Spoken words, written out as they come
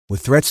With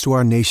threats to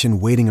our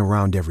nation waiting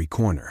around every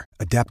corner,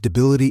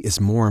 adaptability is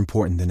more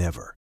important than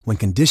ever. When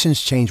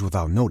conditions change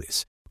without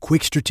notice,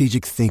 quick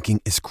strategic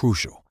thinking is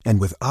crucial.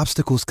 And with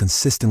obstacles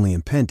consistently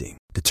impending,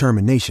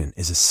 determination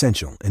is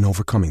essential in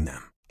overcoming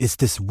them. It's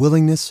this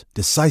willingness,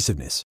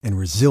 decisiveness, and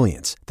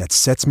resilience that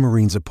sets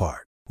Marines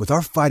apart. With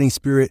our fighting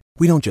spirit,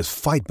 we don't just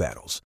fight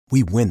battles,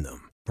 we win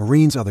them.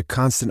 Marines are the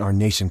constant our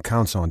nation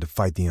counts on to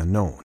fight the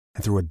unknown.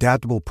 And through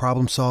adaptable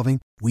problem solving,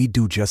 we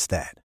do just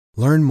that.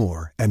 Learn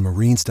more at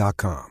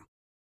marines.com.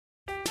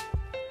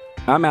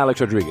 I'm Alex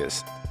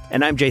Rodriguez.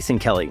 And I'm Jason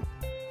Kelly.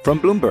 From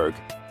Bloomberg,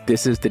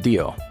 this is The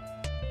Deal.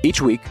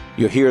 Each week,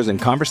 you'll hear us in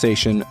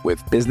conversation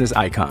with business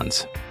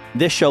icons.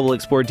 This show will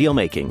explore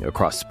deal-making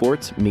across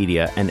sports,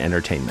 media, and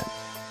entertainment.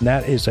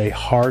 That is a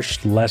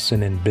harsh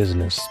lesson in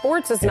business.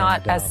 Sports is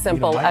not as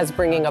simple as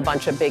bringing a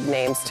bunch of big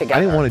names together. I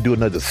didn't want to do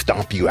another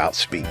stomp you out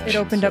speech. It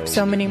opened up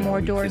so many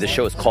more doors. The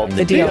show is called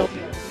The Deal.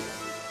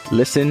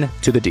 Listen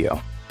to The Deal.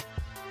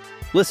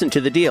 Listen to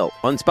The Deal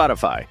on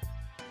Spotify.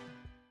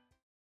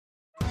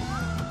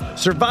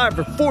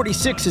 Survivor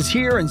 46 is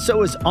here, and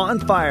so is On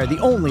Fire, the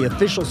only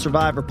official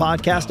Survivor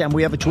podcast, and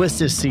we have a twist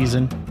this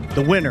season.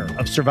 The winner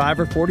of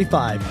Survivor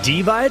 45,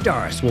 Dee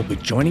Valladares, will be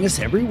joining us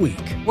every week.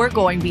 We're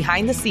going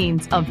behind the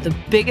scenes of the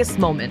biggest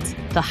moments,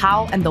 the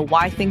how and the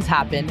why things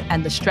happen,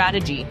 and the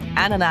strategy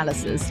and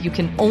analysis you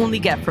can only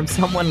get from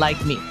someone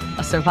like me,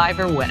 a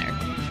Survivor winner.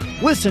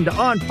 Listen to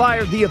On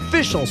Fire, the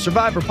official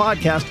Survivor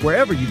podcast,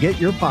 wherever you get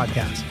your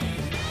podcasts.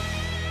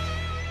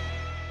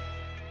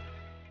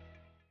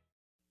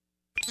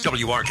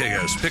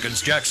 WRKS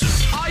Pickens Jackson.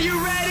 Are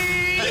you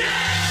ready?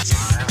 Yes!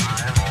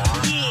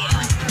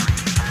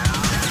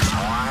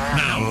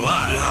 Now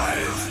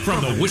live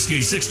from the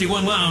Whiskey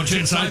 61 Lounge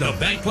inside the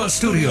Bank Plus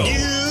studio.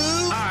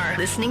 You are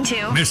listening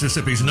to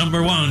Mississippi's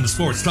 #1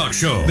 sports talk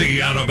show,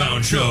 The Out of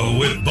Bounds Show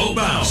with Bo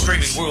Bounds.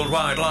 Streaming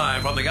worldwide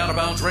live on the Out of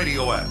Bounds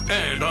radio app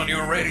and on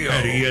your radio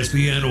at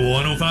ESPN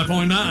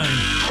 105.9.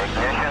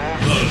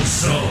 The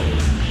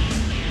Zone.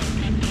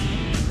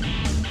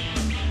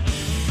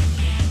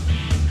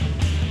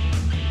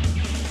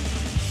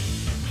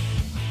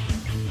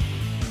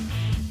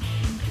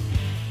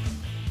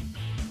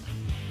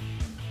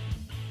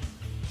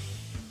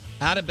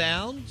 Out of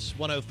Bounds,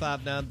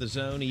 105.9 The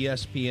Zone,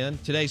 ESPN.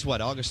 Today's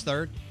what, August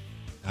 3rd?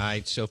 All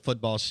right, so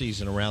football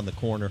season around the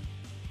corner.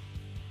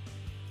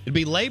 It'll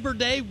be Labor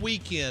Day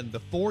weekend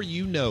before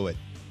you know it.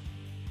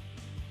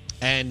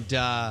 And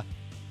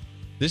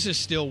this is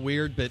still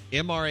weird, but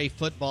MRA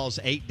football's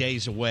 8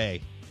 days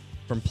away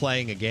from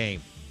playing a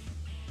game.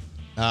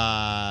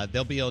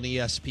 They'll be on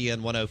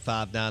ESPN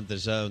 105.9 The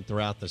Zone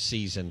throughout the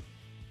season.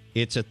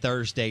 It's a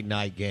Thursday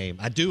night game.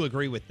 I do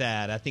agree with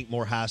that. I think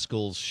more high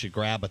schools should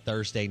grab a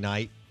Thursday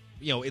night,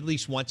 at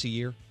least once a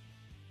year.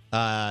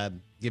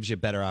 Gives you a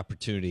better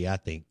opportunity, I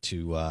think,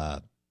 to,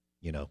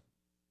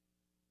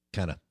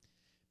 kind of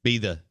be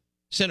the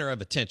center of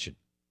attention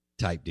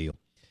type deal.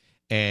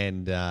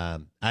 And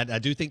I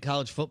do think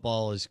college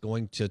football is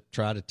going to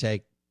try to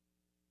take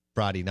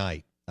Friday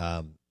night,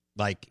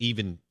 like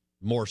even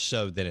more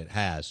so than it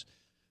has.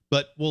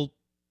 But we'll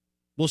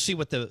see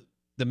what the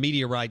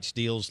media rights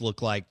deals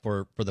look like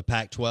for the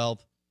Pac-12.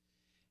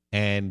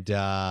 And,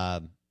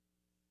 I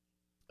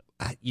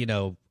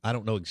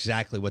don't know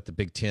exactly what the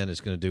Big Ten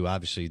is going to do,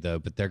 obviously, though,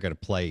 but they're going to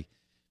play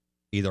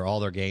either all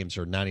their games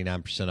or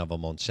 99% of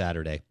them on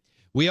Saturday.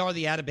 We are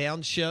the Out of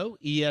Bounds Show,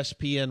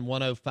 ESPN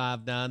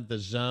 105.9 The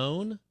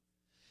Zone,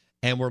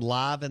 and we're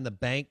live in the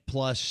Bank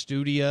Plus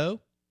studio.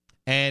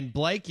 And,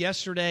 Blake,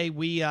 yesterday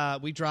we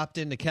dropped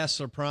into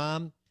Kessler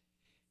Prime,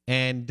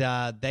 and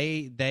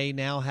they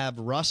now have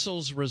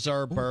Russell's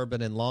Reserve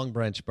Bourbon and Long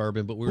Branch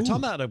Bourbon. But we were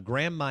talking about a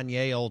Grand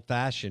Marnier Old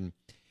Fashioned,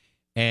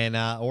 and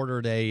I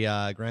ordered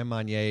a Grand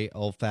Marnier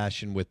Old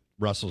Fashioned with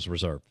Russell's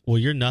Reserve. Well,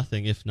 you're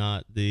nothing if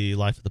not the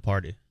life of the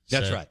party.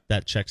 That's so right.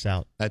 That checks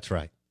out. That's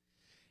right.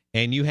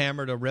 And you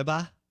hammered a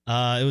ribeye?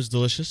 It was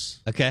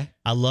delicious. Okay.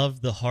 I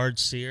love the hard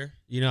sear.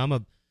 I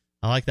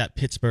like that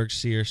Pittsburgh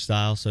sear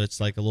style, so it's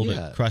like a little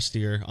bit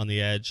crustier on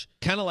the edge.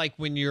 Kind of like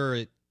when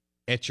you're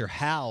at your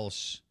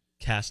house.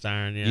 Cast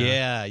iron, yeah.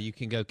 Yeah, you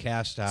can go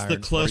cast iron. It's the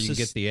closest, or you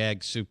can get the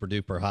egg super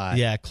duper high.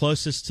 Yeah,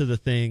 closest to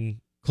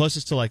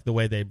like the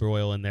way they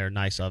broil in their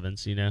nice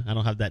ovens. I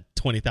don't have that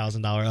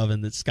 $20,000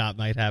 oven that Scott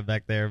might have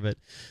back there, but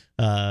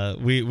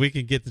we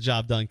can get the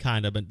job done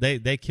kind of. But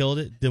they killed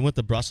it. Then with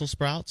the Brussels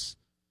sprouts,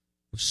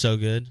 it was so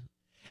good.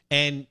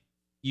 And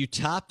you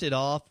topped it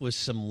off with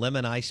some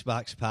lemon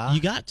icebox pie. You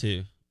got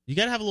to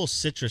have a little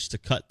citrus to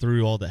cut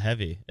through all the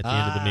heavy at the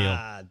end of the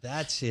meal.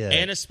 That's it.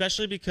 And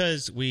especially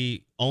because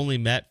we only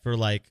met for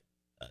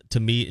to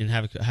meet and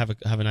have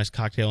a nice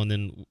cocktail, and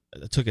then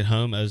took it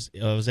home. I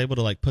was able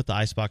to put the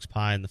icebox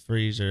pie in the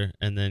freezer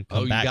and then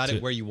come back. You got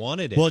it where you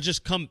wanted it. Well,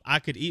 I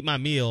could eat my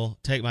meal,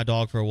 take my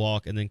dog for a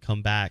walk, and then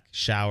come back,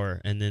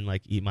 shower, and then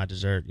eat my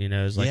dessert. It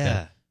was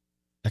I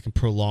can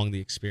prolong the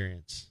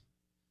experience.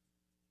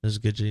 It was a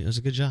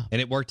good job,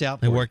 and it worked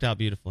out. It worked out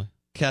beautifully.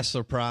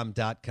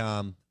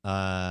 KesslerPrime.com.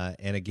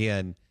 And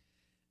again,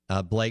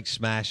 Blake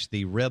smashed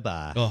the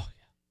ribeye. Oh,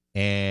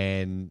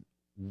 and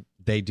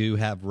They do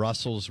have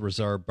Russell's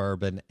Reserve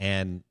Bourbon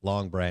and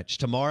Long Branch.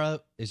 Tomorrow,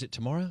 is it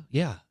tomorrow?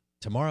 Yeah.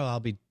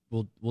 Tomorrow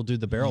we'll do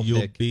the barrel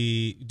pick. Do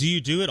you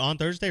do it on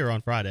Thursday or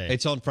on Friday?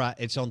 It's on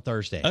It's on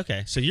Thursday.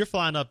 Okay, so you're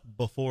flying up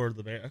before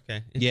the barrel.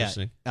 Okay,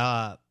 interesting.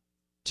 Yeah.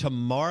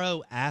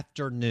 Tomorrow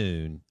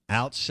afternoon,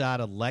 outside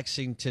of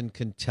Lexington,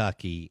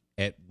 Kentucky,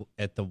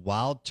 at the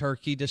Wild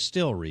Turkey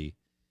Distillery,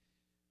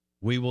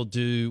 we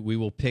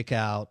will pick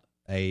out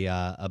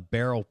a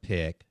barrel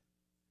pick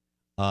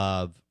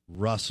of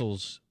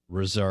Russell's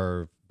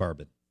Reserve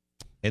Bourbon,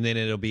 and then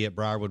it'll be at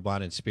Briarwood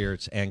Wine and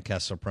Spirits and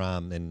Kessler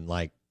Prime in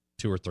like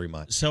 2 or 3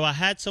 months. So I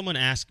had someone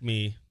ask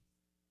me,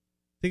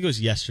 I think it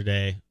was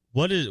yesterday,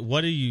 what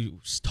are you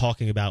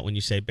talking about when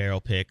you say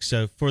barrel pick?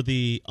 So for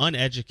the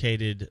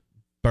uneducated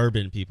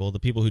bourbon people, the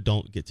people who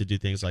don't get to do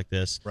things like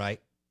this, right?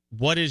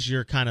 What is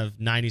your kind of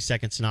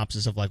 90-second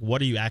synopsis of like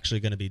what are you actually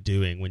going to be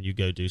doing when you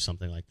go do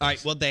something like this? All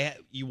right. Well,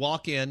 you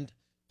walk in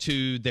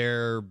to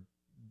their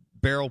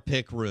barrel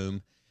pick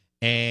room,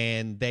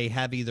 and they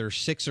have either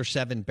 6 or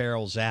 7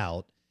 barrels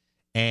out,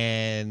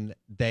 and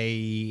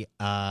they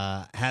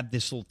have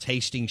this little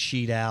tasting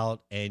sheet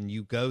out, and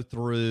you go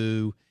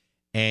through,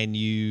 and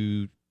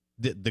the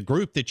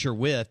group that you're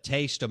with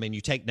taste them, and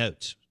you take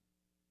notes,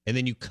 and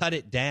then you cut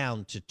it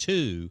down to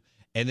 2,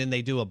 and then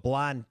they do a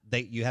blind.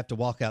 You have to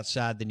walk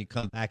outside, then you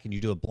come back and you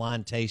do a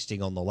blind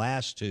tasting on the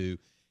last 2,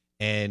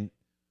 and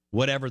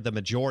whatever the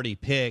majority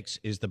picks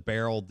is the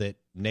barrel that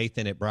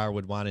Nathan at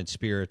Briarwood Wine and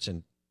Spirits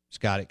and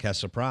Scott at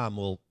Kessler Prime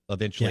will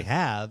eventually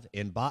have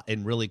in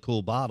really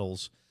cool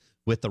bottles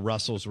with the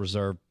Russell's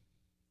Reserve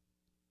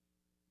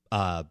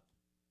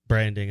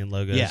branding and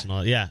logos and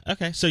all. Yeah.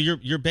 Okay. So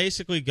you're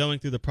basically going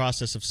through the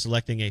process of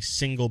selecting a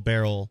single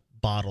barrel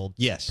bottled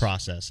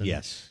process.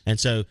 And, and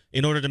so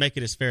in order to make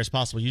it as fair as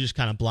possible, you just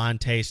kind of blind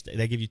taste.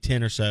 They give you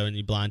 10 or so, and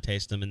you blind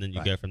taste them, and then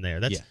you go from there.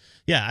 That's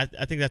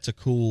I think that's a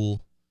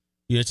cool.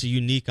 It's a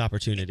unique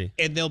opportunity.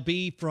 And they'll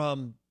be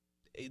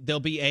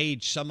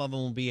aged. Some of them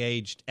will be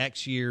aged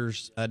X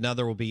years.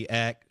 Another will be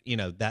X.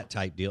 That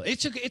type deal.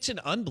 It's an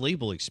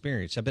unbelievable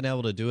experience. I've been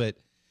able to do it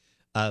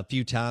a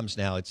few times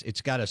now.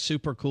 It's got a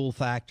super cool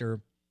factor,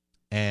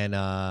 and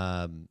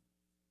all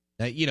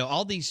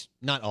these,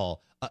 not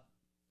all.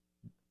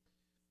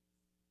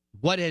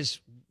 What has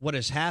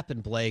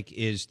happened, Blake,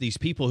 is these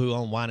people who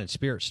own wine and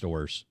spirit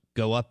stores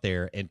go up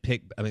there and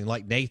pick. I mean,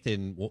 like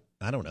Nathan, well,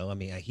 I don't know. I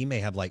mean, he may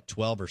have like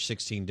 12 or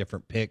 16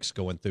 different picks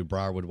going through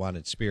Briarwood Wine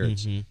and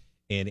Spirits in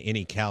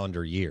any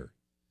calendar year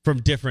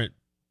from different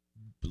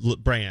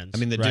brands. I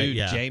mean, the dude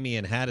Jamie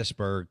in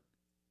Hattiesburg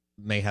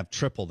may have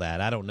triple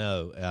that. I don't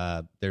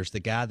know. There's the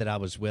guy that I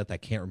was with. I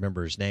can't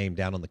remember his name,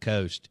 down on the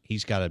coast.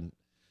 He's got an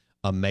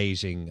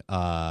amazing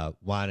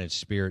wine and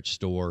spirit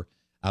store.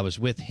 I was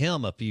with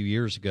him a few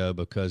years ago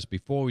because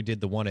before we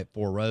did the one at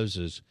Four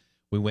Roses,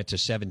 we went to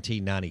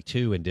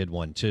 1792 and did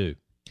one too.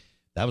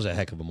 That was a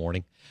heck of a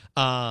morning.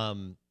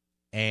 But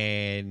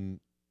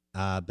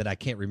I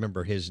can't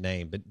remember his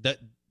name. But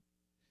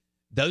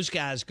those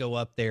guys go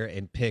up there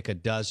and pick 2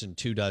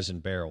 dozen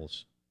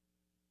barrels.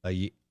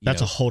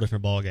 That's a whole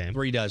different ball game.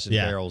 3 dozen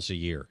barrels a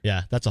year.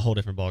 Yeah, that's a whole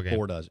different ball game.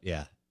 4 dozen.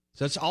 Yeah,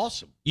 so it's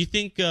awesome. You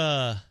think?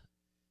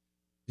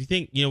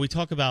 We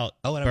talk about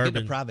and I'm bourbon.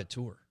 getting a private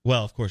tour.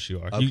 Well, of course you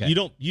are. Okay. You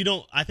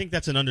don't. I think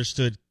that's an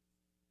understood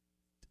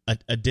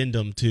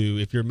addendum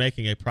to if you're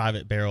making a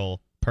private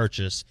barrel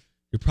purchase,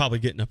 you're probably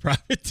getting a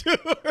private tour.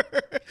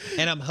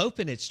 And I'm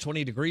hoping it's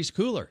 20 degrees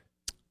cooler.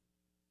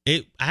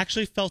 It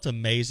actually felt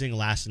amazing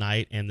last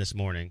night and this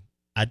morning.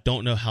 I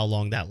don't know how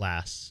long that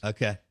lasts.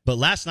 Okay. But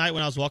last night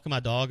when I was walking my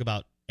dog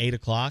about 8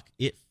 o'clock,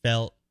 it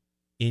felt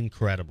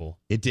incredible.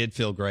 It did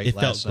feel great. It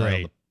felt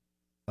great.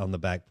 On the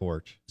back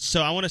porch.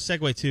 So I want to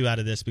segue too out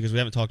of this because we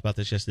haven't talked about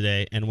this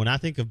yesterday. And when I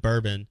think of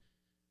bourbon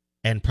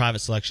and private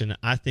selection,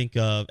 I think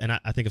of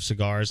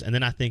cigars, and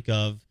then I think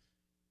of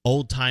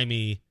old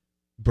timey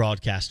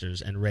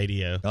broadcasters and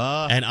radio.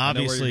 And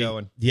obviously,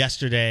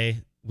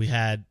 yesterday we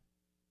had,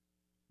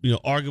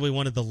 arguably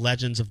one of the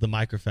legends of the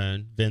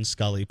microphone, Vin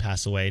Scully,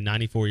 pass away,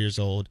 94 years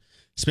old.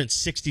 Spent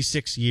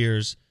 66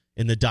 years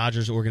in the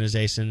Dodgers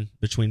organization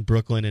between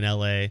Brooklyn and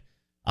L.A.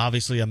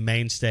 Obviously a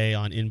mainstay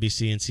on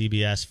NBC and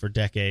CBS for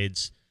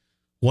decades.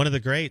 One of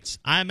the greats.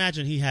 I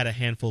imagine he had a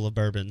handful of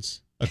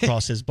bourbons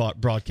across his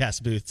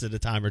broadcast booths at a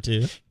time or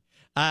two.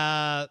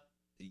 Vince,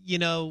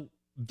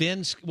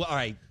 all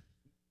right.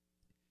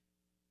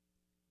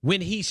 When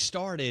he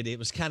started, it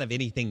was kind of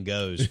anything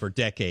goes for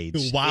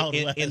decades. Wild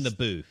in the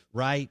booth,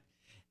 right?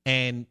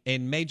 And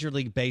Major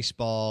League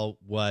Baseball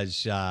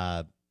was,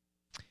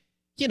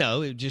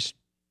 it just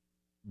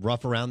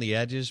rough around the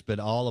edges, but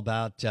all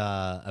about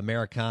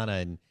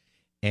Americana.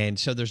 And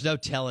so there's no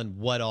telling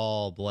what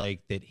all,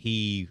 Blake, that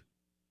he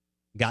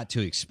got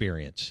to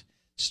experience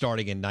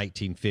starting in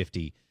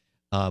 1950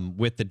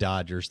 with the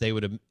Dodgers. They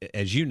would have,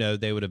 as you know,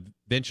 they would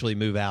eventually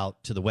move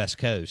out to the West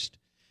Coast.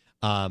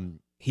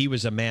 He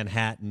was a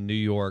Manhattan, New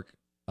York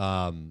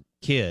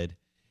kid.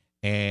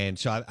 And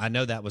so I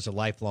know that was a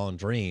lifelong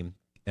dream,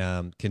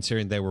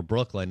 considering they were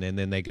Brooklyn, and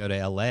then they go to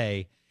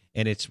L.A.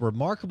 And it's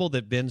remarkable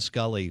that Vin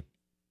Scully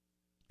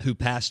who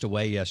passed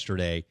away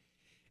yesterday.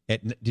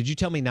 Did you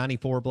tell me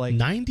 94, Blake?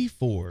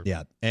 94.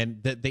 Yeah,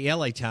 and the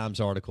LA Times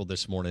article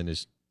this morning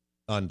is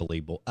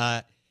unbelievable.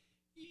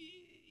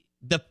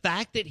 The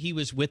fact that he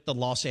was with the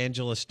Los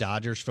Angeles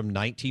Dodgers from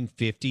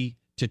 1950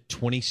 to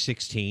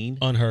 2016.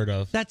 Unheard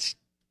of. That's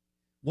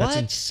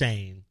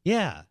insane.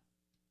 Yeah.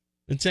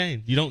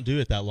 Insane. You don't do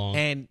it that long.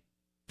 And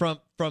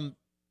from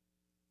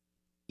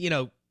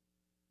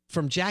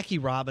Jackie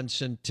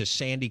Robinson to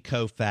Sandy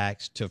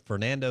Koufax to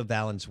Fernando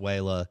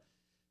Valenzuela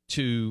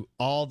to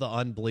all the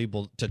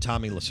unbelievable, to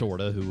Tommy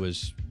Lasorda, who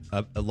was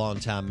a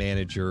longtime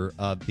manager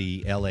of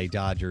the L.A.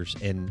 Dodgers,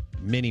 and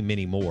many,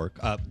 many more.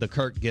 The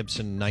Kirk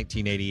Gibson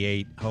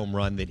 1988 home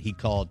run that he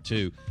called,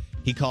 too.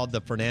 He called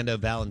the Fernando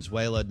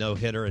Valenzuela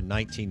no-hitter in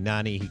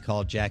 1990. He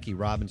called Jackie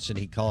Robinson.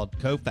 He called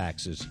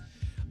Koufax's.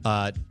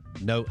 I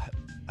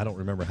don't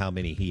remember how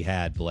many he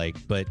had, Blake,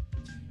 but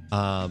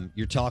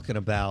you're talking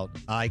about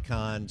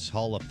icons,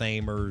 Hall of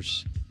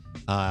Famers.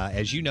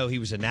 As you know, he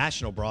was a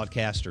national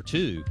broadcaster,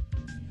 too,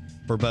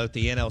 for both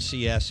the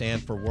NLCS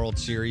and for World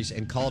Series,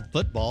 and called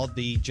football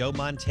the Joe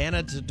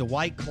Montana to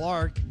Dwight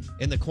Clark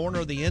in the corner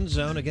of the end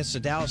zone against the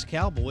Dallas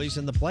Cowboys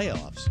in the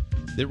playoffs.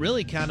 That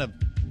really kind of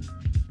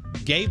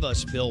gave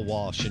us Bill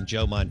Walsh and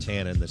Joe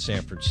Montana and the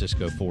San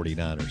Francisco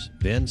 49ers.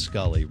 Vin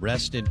Scully,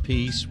 rest in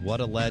peace. What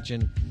a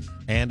legend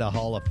and a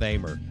Hall of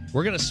Famer.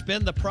 We're going to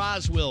spin the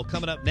prize wheel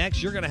coming up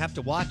next. You're going to have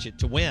to watch it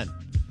to win.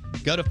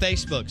 Go to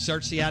Facebook,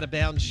 search the Out of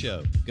Bounds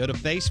Show. Go to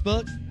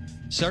Facebook,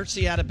 search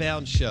the Out of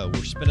Bounds Show.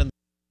 We're spinning.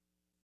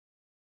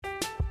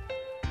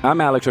 I'm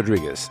Alex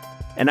Rodriguez.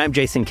 And I'm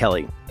Jason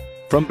Kelly.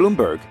 From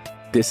Bloomberg,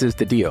 this is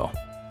The Deal.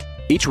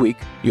 Each week,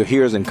 you'll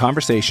hear us in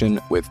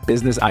conversation with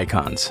business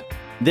icons.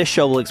 This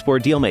show will explore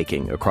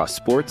deal-making across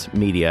sports,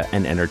 media,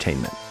 and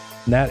entertainment.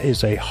 That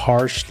is a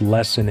harsh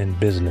lesson in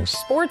business.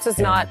 Sports is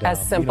not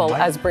as simple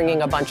as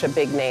bringing a bunch of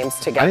big names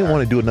together. I didn't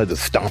want to do another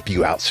stomp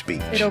you out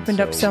speech. It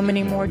opened up so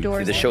many more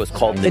doors. The show is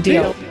called The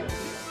Deal.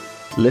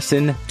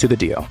 Listen to The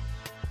Deal.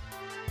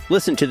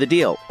 Listen to The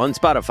Deal on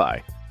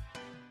Spotify.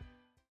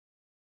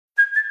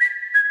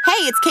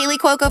 Hey, it's Kaylee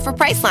Cuoco for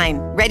Priceline.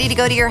 Ready to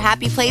go to your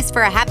happy place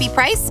for a happy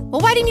price?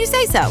 Well, why didn't you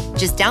say so?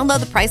 Just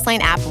download the Priceline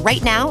app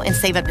right now and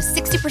save up to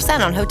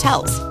 60% on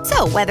hotels.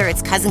 So whether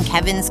it's Cousin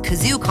Kevin's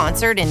Kazoo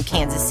Concert in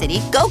Kansas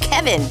City, go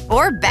Kevin,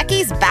 or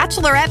Becky's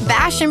Bachelorette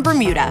Bash in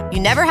Bermuda,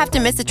 you never have to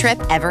miss a trip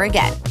ever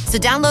again. So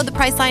download the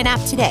Priceline app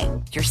today.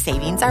 Your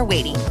savings are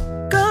waiting.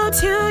 Go to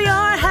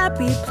your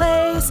happy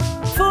place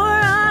for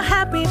a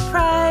happy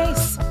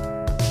price.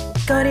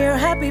 Go to your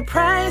happy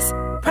price,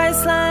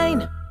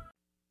 Priceline.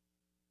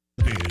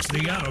 It's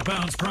the Out of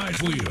Bounds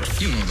Prize Wheel.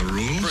 You know the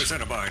rules.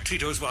 Presented by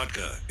Tito's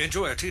Vodka.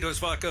 Enjoy a Tito's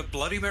Vodka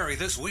Bloody Mary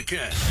this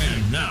weekend.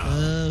 And now.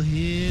 Oh,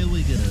 here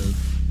we go.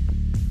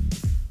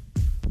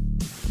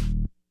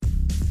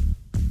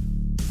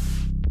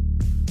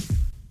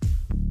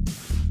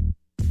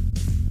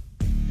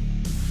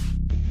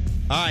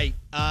 All right.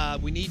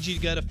 We need you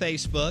to go to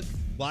Facebook.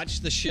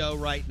 Watch the show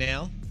right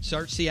now.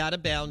 Search the Out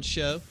of Bounds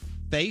Show.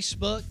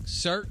 Facebook,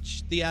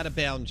 search the Out of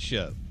Bounds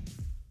Show.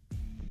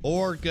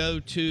 Or go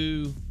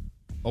to...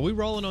 Are we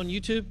rolling on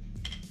YouTube?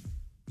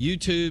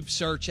 YouTube,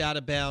 search Out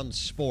of Bounds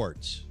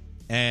Sports.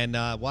 And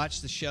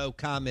watch the show,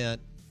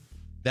 comment.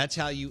 That's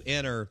how you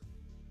enter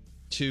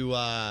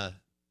to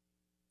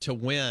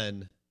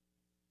win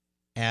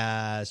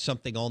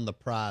something on the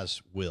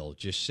prize wheel.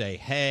 Just say,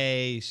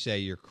 hey, say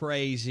you're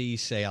crazy,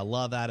 say I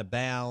love Out of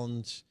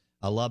Bounds,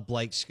 I love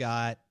Blake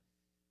Scott,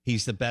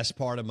 he's the best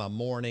part of my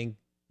morning,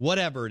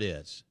 whatever it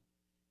is.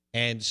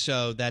 And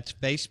so that's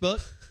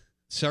Facebook,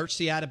 search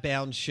the Out of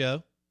Bounds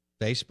Show.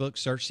 Facebook,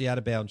 search the Out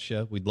of Bounds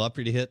Show. We'd love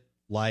for you to hit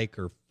like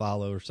or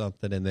follow or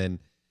something. And then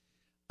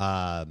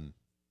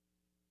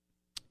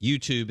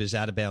YouTube is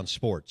Out of Bounds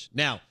Sports.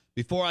 Now,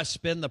 before I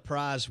spin the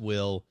prize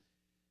wheel,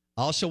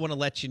 I also want to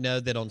let you know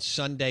that on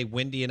Sunday,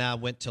 Wendy and I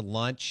went to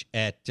lunch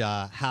at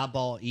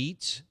Highball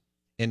Eats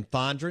in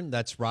Fondren.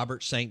 That's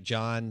Robert St.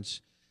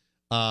 John's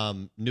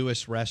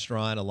newest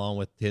restaurant, along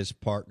with his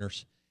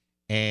partners.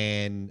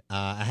 And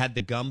I had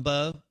the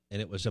gumbo,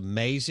 and it was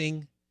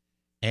amazing.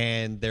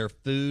 And their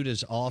food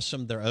is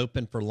awesome. They're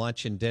open for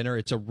lunch and dinner.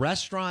 It's a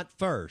restaurant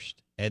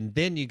first, and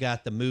then you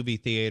got the movie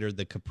theater,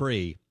 the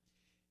Capri,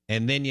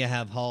 and then you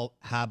have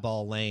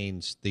Highball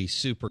Lanes, the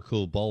super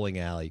cool bowling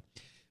alley.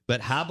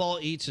 But Highball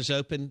Eats is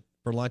open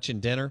for lunch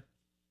and dinner,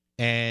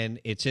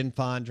 and it's in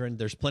Fondren.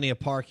 There's plenty of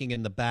parking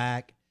in the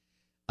back.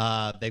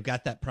 They've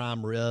got that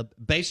prime rib.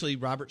 Basically,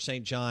 Robert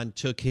St. John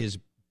took his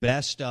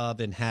best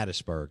of in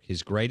Hattiesburg,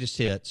 his greatest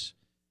hits,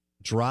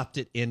 dropped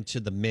it into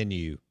the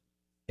menu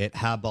at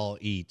Highball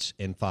Eats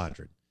in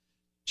Fondren.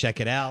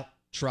 Check it out,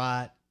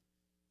 try it,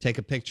 take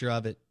a picture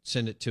of it,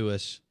 send it to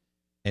us,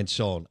 and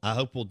so on. I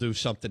hope we'll do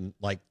something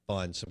like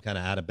fun, some kind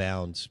of out of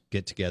bounds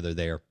get together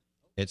there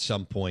at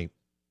some point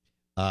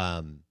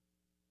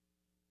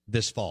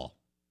this fall.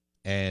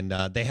 And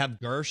they have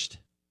Gerst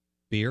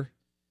beer,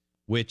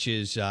 which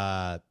is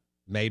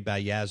made by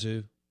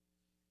Yazoo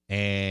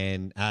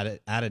and out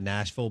of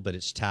Nashville, but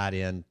it's tied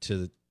in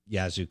to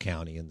Yazoo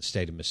County in the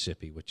state of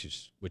Mississippi, which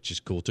is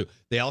cool too.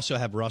 They also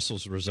have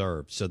Russell's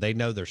Reserve, so they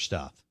know their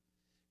stuff.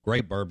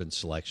 Great bourbon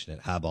selection at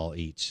Highball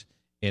Eats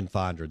in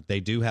Fondren. They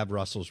do have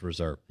Russell's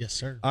Reserve. Yes,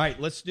 sir. All right,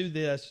 let's do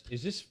this.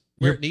 Is this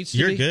where it needs to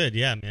be? You're good.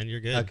 Yeah, man, you're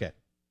good. Okay.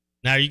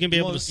 Now, are you going to be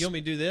able You to... want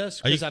me to do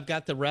this? Because I've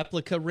got the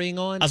replica ring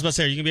on. I was about to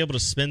say, are you going to be able to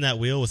spin that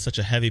wheel with such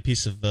a heavy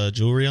piece of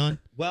jewelry on?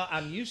 Well,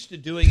 I'm used to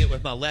doing it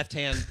with my left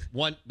hand,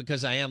 one,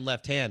 because I am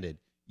left-handed.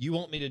 You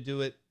want me to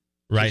do it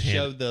Right to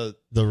hand. show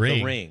the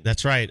ring.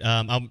 That's right.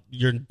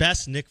 Your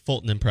best Nick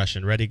Fulton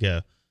impression. Ready,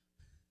 go.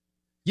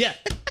 Yeah,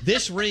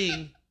 this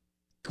ring,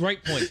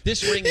 great point.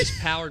 This ring is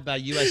powered by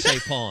USA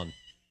Pawn.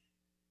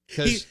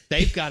 Because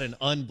they've got an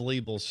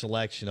unbelievable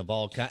selection of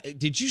all kinds.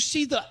 Did you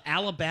see the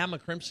Alabama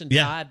Crimson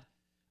Tide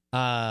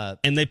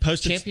and they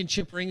posted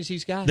championship rings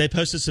he's got? They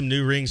posted some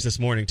new rings this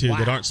morning, too,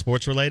 that aren't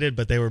sports related,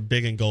 but they were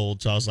big and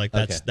gold. So I was like,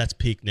 that's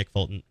peak Nick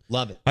Fulton.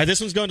 Love it. All right, this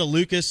one's going to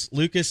Lucas.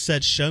 Lucas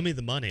said, show me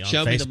the money on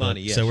Show Facebook. me the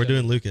money, yeah. So we're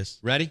doing Lucas.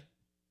 Ready?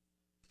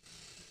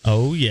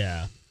 Oh,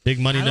 yeah. Big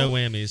money, no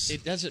whammies.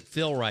 It doesn't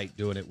feel right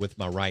doing it with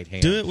my right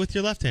hand. Do it with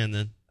your left hand,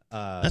 then.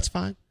 That's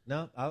fine.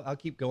 No, I'll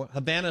keep going.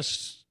 Havana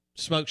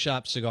Smoke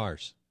Shop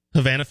Cigars.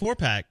 Havana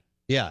 4-pack.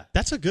 Yeah.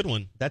 That's a good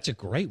one. That's a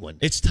great one.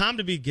 It's time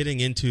to be getting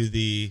into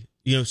the,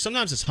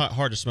 sometimes it's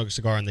hard to smoke a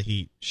cigar in the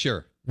heat.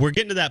 Sure. We're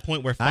getting to that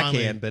point where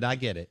finally... I can, but I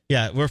get it.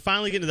 Yeah, we're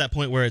finally getting to that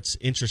point where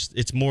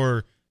it's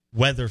more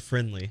weather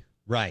friendly.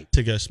 Right.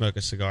 To go smoke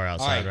a cigar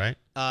outside,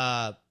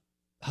 right?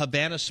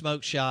 Havana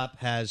Smoke Shop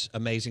has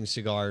amazing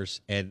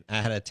cigars, and I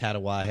had a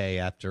Tatawahe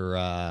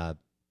after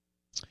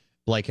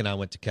Blake and I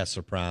went to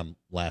Kessler Prime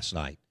last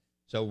night.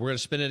 So we're going to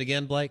spin it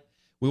again, Blake.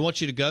 We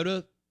want you to go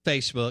to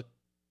Facebook,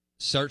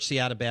 search the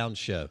Out of Bounds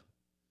Show.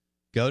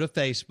 Go to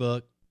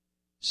Facebook,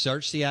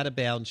 search the Out of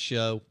Bounds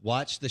Show,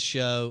 watch the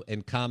show,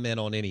 and comment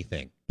on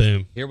anything.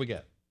 Boom. Here we go.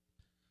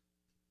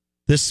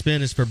 This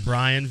spin is for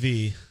Brian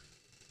V.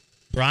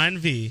 Brian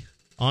V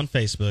on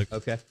Facebook.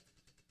 Okay.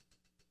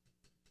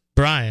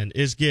 Brian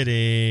is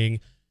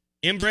getting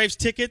M-Braves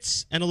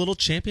tickets and a little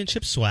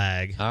championship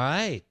swag. All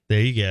right.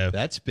 There you go.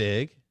 That's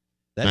big.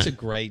 That's a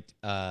great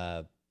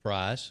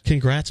prize.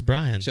 Congrats,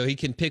 Brian. So he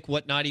can pick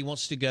what night he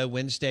wants to go,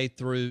 Wednesday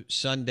through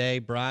Sunday.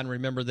 Brian,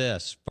 remember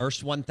this.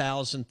 First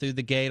 1,000 through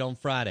the gate on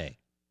Friday.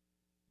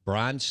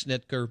 Brian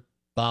Snitker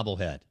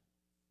bobblehead.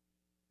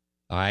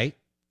 All right?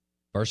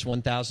 First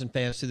 1,000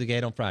 fans through the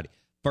gate on Friday.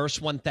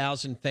 First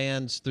 1,000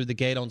 fans through the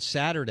gate on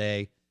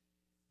Saturday.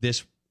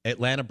 This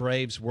Atlanta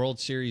Braves World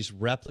Series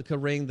replica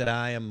ring that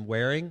I am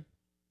wearing.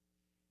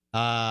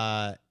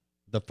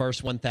 The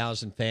first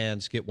 1,000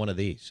 fans get one of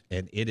these.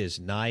 And it is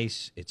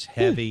nice. It's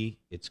heavy.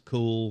 It's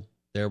cool.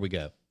 There we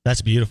go.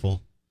 That's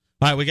beautiful.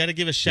 All right, we got to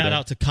give a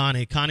shout-out to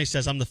Connie. Connie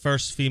says, I'm the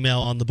first female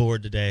on the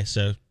board today.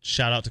 So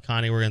shout-out to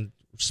Connie. We're going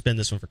to spin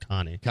this one for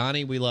Connie.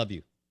 Connie, we love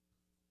you.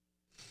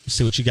 Let's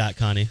see what you got,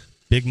 Connie.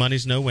 Big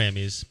money's no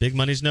whammies. Big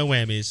money's no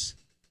whammies.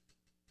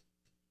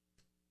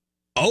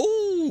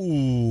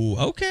 Oh,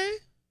 okay.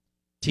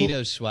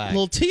 Tito's swag.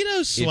 Little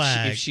Tito's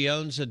swag. If she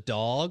owns a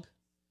dog,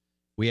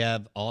 we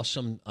have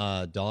awesome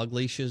dog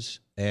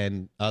leashes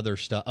and other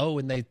stuff. Oh,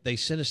 and they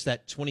sent us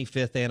that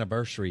 25th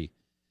anniversary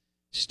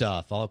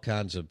stuff, all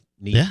kinds of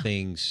neat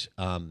things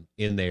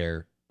in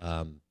there.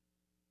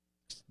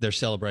 They're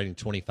celebrating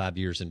 25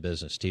 years in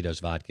business, Tito's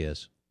Vodka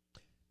is.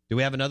 Do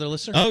we have another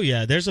listener? Oh,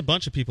 yeah. There's a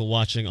bunch of people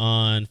watching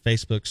on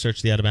Facebook.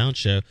 Search the Out of Bounds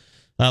Show.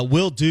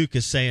 Will Duke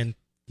is saying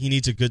he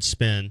needs a good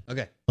spin.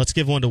 Okay. Let's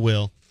give one to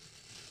Will.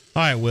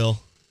 All right, Will.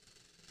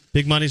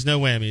 Big money's no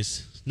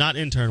whammies. Not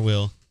intern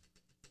Will,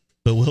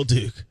 but Will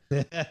Duke.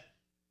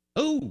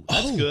 Oh,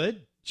 that's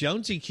good.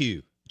 Jonesy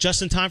Q.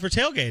 Just in time for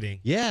tailgating.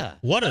 Yeah.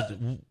 What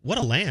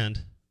a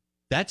land.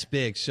 That's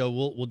big. So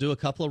we'll do a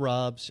couple of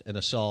rubs and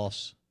a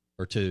sauce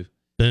or two.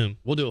 Boom.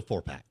 We'll do a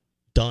 4-pack.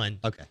 Done.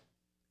 Okay.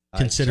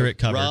 Consider it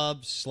covered.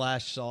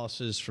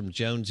 Rubs/sauces from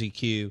Jonesy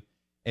Q.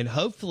 And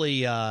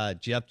hopefully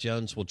Jeff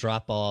Jones will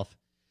drop off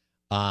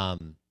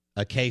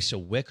a case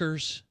of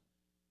Wickers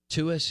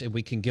to us, and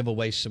we can give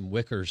away some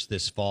Wickers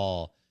this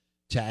fall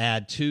to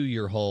add to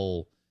your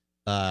whole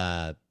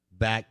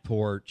back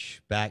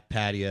porch, back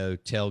patio,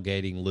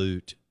 tailgating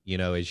loot,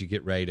 as you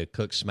get ready to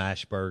cook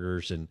smash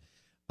burgers and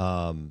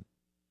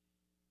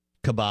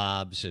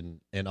kebabs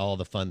and all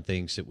the fun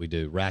things that we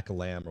do, rack of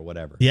lamb or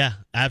whatever. Yeah,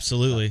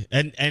 absolutely.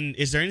 And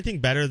is there anything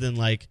better than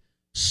like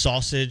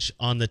sausage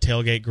on the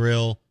tailgate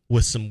grill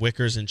with some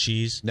Wickers and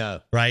cheese?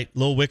 No. Right?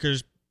 Little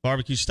Wickers,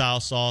 barbecue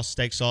style sauce,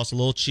 steak sauce, a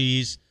little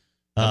cheese.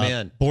 I'm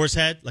in. Boar's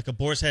head, like a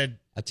boar's head.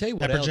 I tell you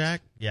what pepper else,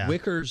 jack. Yeah.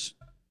 Wickers,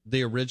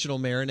 the original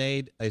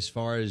marinade, as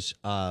far as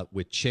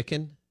with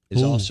chicken,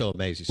 is also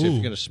amazing. So if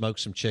you're going to smoke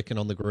some chicken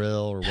on the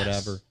grill or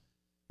whatever,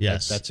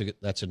 yes,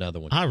 that's another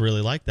one. I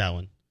really like that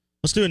one.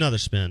 Let's do another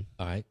spin.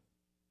 All right.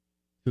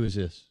 Who is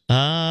this?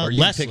 Or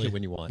you Leslie. can pick it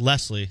when you want.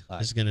 Leslie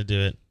is going to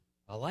do it.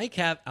 I like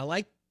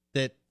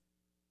that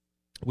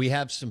we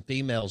have some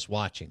females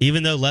watching.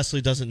 Even though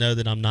Leslie doesn't know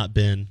that I'm not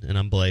Ben and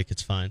I'm Blake,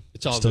 it's fine.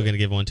 It's all still good. going to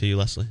give one to you,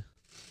 Leslie.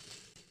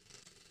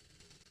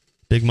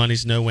 Big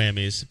money's no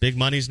whammies. Big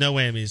money's no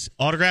whammies.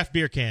 Autographed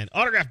beer can.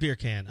 Autographed beer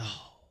can.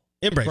 Oh,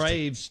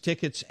 Braves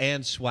tickets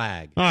and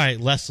swag. All right,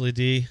 Leslie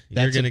D,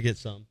 you're going to get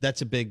some.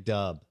 That's a big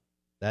dub.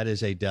 That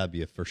is a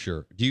W for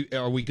sure.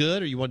 Are we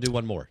good, or you want to do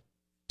one more?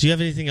 Do you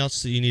have anything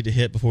else that you need to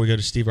hit before we go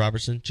to Steve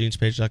Robertson,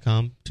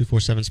 genespage.com,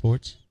 247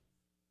 Sports?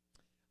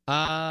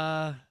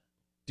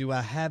 Do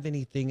I have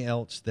anything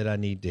else that I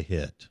need to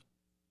hit?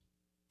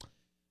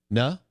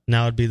 No?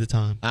 Now would be the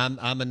time.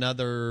 I'm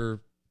another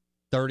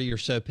 30 or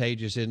so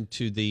pages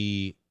into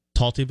the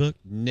Talty book?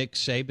 Nick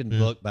Saban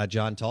book by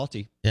John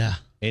Talty. Yeah.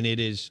 And it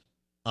is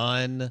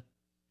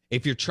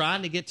if you're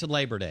trying to get to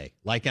Labor Day,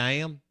 like I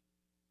am,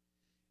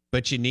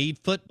 but you need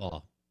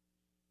football,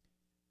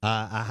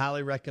 I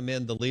highly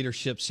recommend The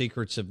Leadership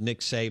Secrets of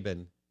Nick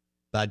Saban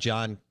by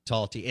John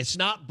Talty. It's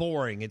not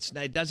boring.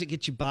 It doesn't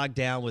get you bogged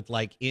down with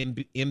like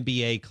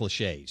NBA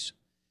cliches.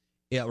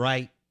 Yeah,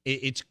 right?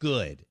 It's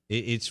good.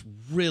 It's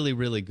really,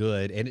 really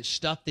good. And it's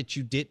stuff that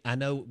you did. I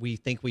know we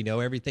think we know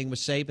everything with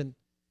Saban.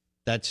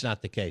 That's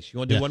not the case. You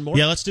want to do one more?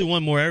 Yeah, let's do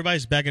one more.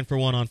 Everybody's begging for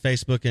one on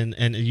Facebook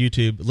and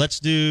YouTube. Let's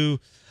do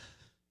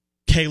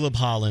Caleb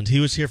Holland. He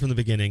was here from the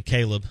beginning.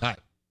 Caleb. All right.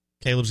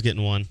 Caleb's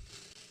getting one.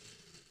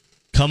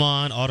 Come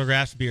on,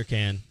 autographed beer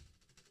can.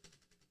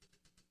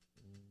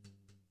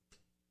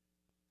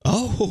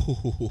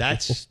 Oh,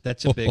 that's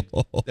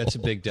a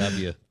big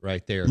W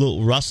right there.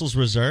 Little Russell's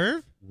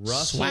Reserve.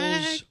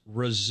 Russell's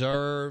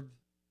Reserve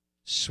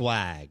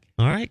swag.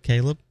 All right,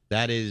 Caleb.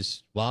 That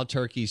is Wild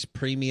Turkey's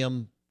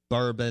premium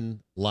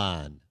bourbon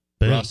line.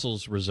 Boom.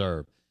 Russell's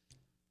Reserve.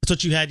 That's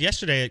what you had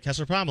yesterday at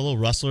Kessler Prime. A little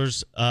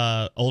Rustler's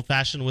Old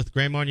Fashioned with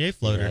Grand Marnier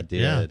floater. Yeah, I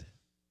did. Yeah.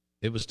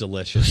 It was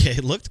delicious. Okay,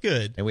 it looked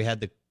good. And we had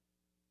the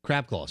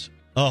crab claws.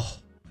 Oh,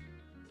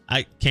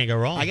 I can't go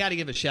wrong. I got to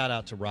give a shout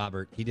out to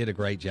Robert. He did a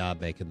great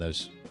job making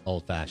those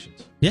old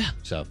fashions. Yeah.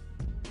 So,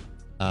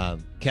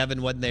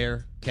 Kevin wasn't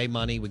there.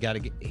 K-Money, we got to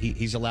get.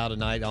 He's allowed a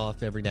night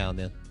off every now and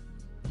then.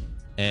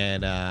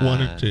 And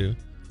one or two.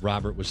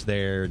 Robert was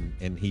there,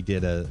 and he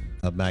did a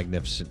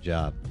magnificent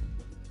job.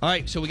 All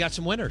right, so we got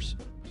some winners.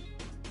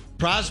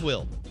 Prize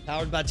Wheel,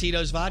 powered by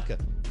Tito's Vodka,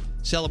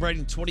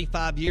 celebrating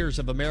 25 years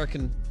of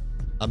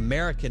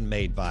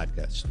American-made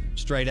vodka,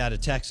 straight out of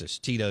Texas.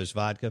 Tito's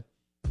Vodka.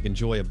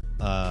 Enjoy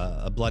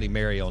a Bloody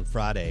Mary on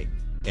Friday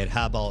at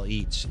Highball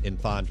Eats in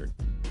Fondren.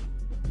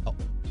 Oh,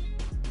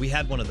 we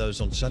had one of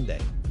those on Sunday.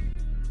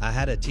 I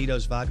had a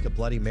Tito's Vodka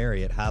Bloody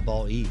Mary at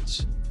Highball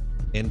Eats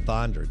in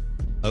Fondren,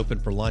 open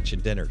for lunch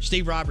and dinner.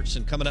 Steve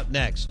Robertson coming up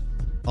next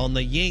on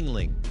the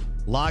Yingling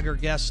Lager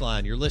Guest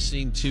Line. You're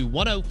listening to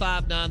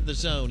 105.9 The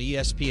Zone,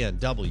 ESPN,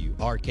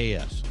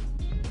 WRKS.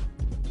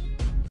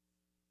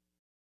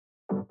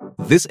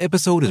 This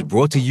episode is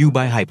brought to you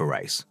by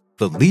Hyperice,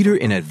 the leader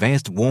in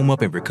advanced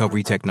warm-up and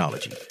recovery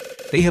technology.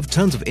 They have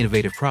tons of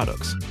innovative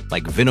products,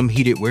 like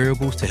Venom-heated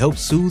wearables to help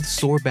soothe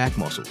sore back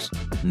muscles,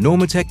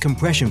 Normatec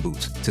compression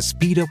boots to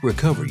speed up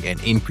recovery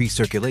and increase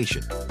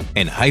circulation,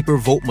 and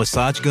Hypervolt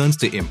massage guns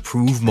to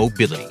improve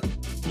mobility.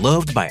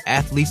 Loved by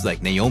athletes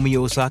like Naomi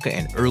Osaka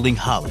and Erling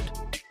Haaland.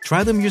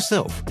 Try them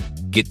yourself.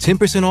 Get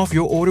 10% off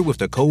your order with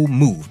the code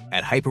MOVE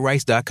at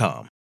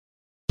Hyperice.com.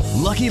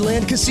 Lucky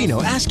Land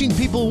Casino, asking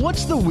people,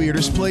 what's the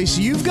weirdest place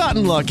you've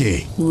gotten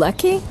lucky?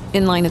 Lucky?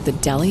 In line at the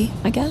deli,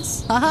 I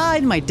guess? Aha,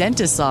 in my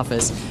dentist's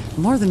office.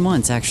 More than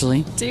once,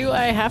 actually. Do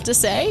I have to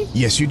say?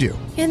 Yes, you do.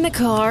 In the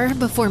car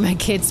before my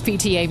kids'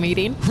 PTA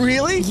meeting.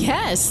 Really?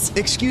 Yes.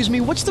 Excuse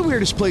me, what's the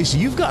weirdest place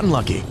you've gotten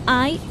lucky?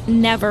 I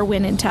never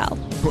win and tell.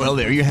 Well,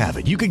 there you have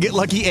it. You can get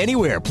lucky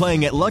anywhere,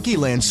 playing at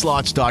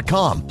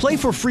LuckyLandSlots.com. Play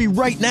for free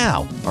right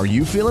now. Are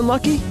you feeling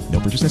lucky? No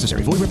purchase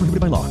necessary. Void where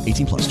prohibited by law.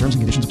 18+. Terms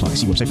and conditions apply.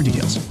 See website for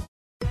details.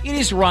 It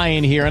is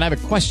Ryan here, and I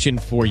have a question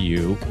for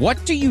you.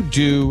 What do you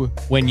do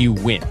when you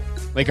win?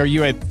 Like, are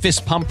you a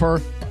fist pumper,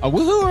 a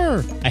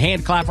woohooer, a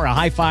hand clapper, a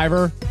high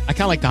fiver? I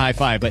kind of like the high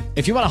five, but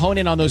if you want to hone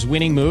in on those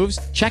winning moves,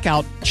 check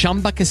out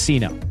Chumba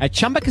Casino. At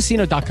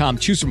ChumbaCasino.com,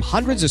 choose from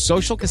hundreds of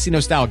social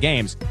casino-style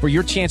games for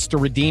your chance to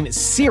redeem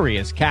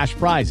serious cash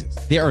prizes.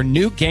 There are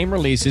new game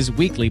releases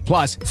weekly,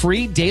 plus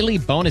free daily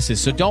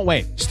bonuses. So don't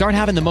wait. Start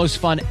having the most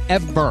fun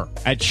ever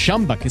at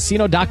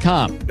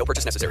ChumbaCasino.com. No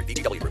purchase necessary.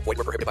 VGW. Void where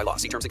prohibited by law.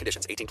 See terms and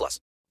conditions. 18+.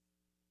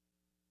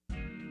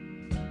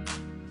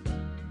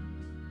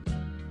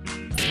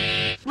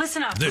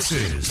 Listen up. This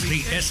is the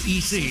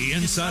SEC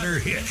Insider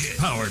Hit,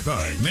 powered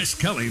by Miss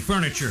Kelly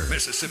Furniture,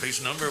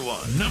 Mississippi's number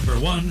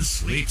one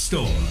sleep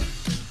store.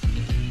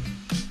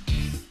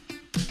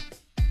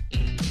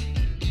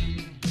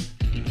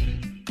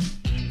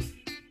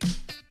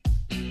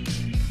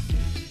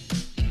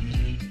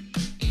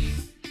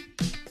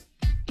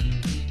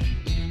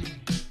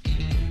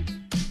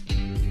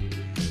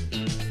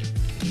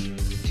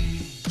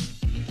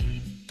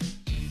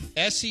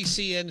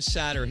 SEC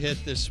Insider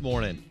Hit this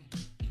morning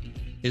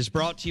is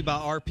brought to you by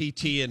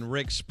RPT and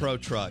Rick's Pro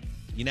Truck.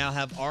 You now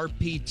have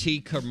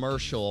RPT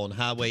commercial on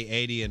Highway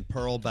 80 in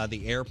Pearl by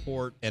the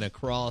airport and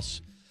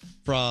across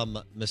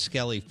from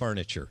Miskelly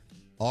Furniture.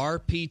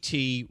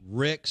 RPT,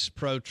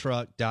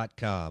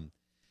 ricksprotruck.com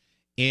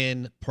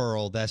in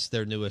Pearl. That's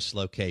their newest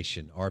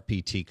location,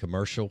 RPT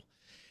commercial.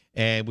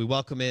 And we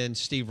welcome in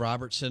Steve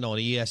Robertson on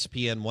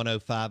ESPN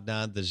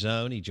 105.9 The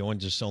Zone. He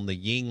joins us on the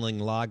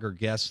Yuengling Lager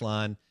guest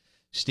line.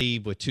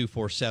 Steve with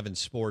 247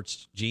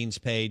 Sports, Gene's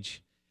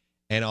page,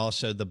 and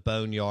also the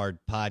Boneyard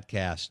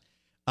podcast.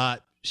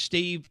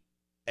 Steve,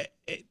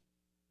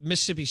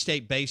 Mississippi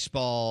State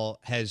baseball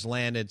has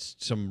landed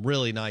some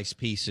really nice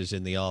pieces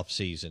in the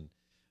offseason,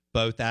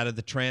 both out of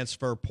the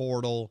transfer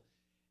portal,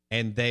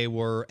 and they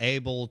were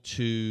able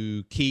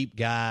to keep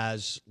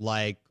guys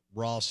like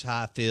Ross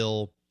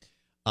Highfield,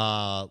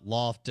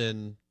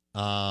 Lofton,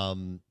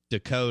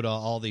 Dakota,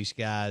 all these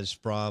guys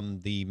from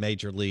the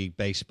Major League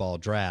Baseball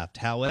draft.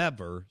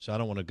 However, so I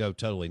don't want to go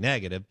totally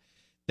negative,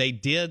 they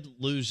did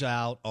lose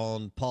out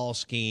on Paul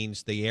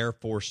Skeens, the Air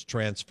Force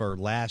transfer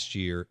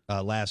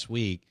last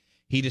week.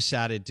 He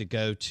decided to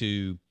go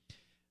to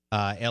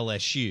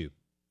LSU.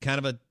 Kind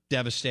of a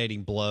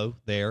devastating blow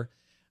there.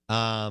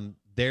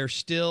 There's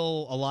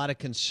still a lot of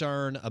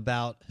concern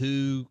about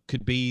who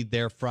could be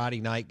their Friday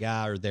night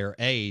guy or their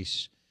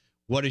ace.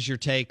 What is your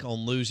take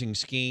on losing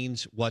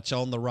Skeens, what's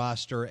on the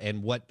roster,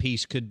 and what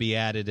piece could be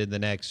added in the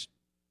next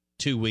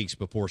 2 weeks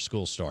before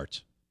school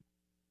starts?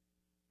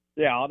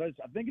 Yeah, I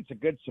think it's a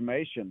good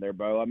summation there,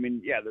 Bo. I mean,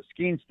 yeah, the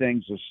Skeens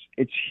thing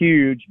it's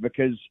huge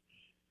because,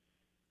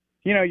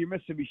 you know, you're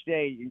Mississippi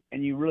State,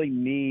 and you really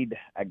need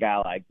a guy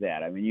like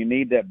that. I mean, you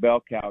need that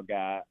bell cow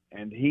guy,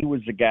 and he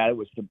was the guy that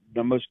was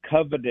the most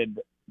coveted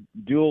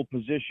dual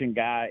position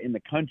guy in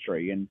the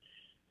country, and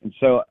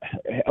so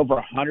over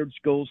 100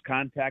 schools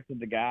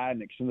contacted the guy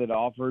and extended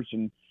offers.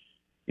 And,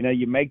 you know,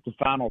 you make the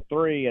final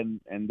three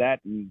and that,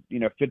 and, you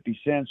know, 50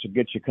 cents will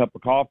get you a cup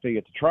of coffee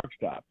at the truck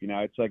stop. You know,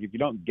 it's like if you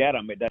don't get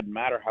them, it doesn't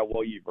matter how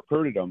well you've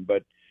recruited them.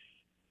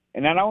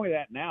 And not only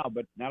that now,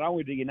 but not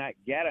only do you not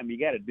get him, you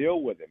got to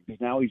deal with him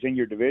because now he's in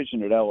your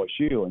division at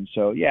LSU. And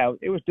so, yeah,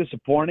 it was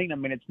disappointing. I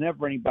mean, it's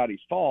never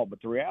anybody's fault,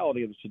 but the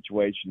reality of the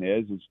situation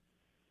is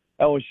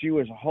LSU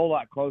is a whole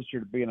lot closer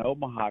to being an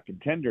Omaha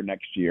contender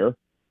next year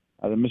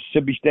than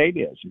Mississippi State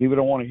is. People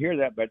don't want to hear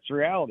that, but it's the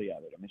reality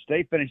of it. I mean,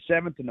 State finished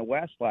 7th in the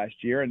West last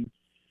year, and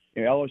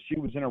you know, LSU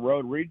was in a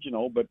road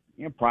regional, but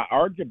you know,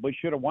 arguably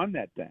should have won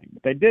that thing,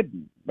 but they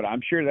didn't. But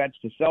I'm sure that's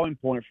the selling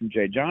point from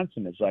Jay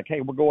Johnson. It's like,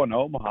 hey, we're going to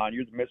Omaha, and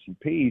you're the missing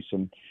piece,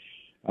 and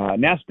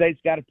now State's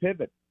got to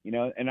pivot. You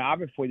know, and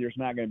obviously there's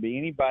not going to be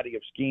anybody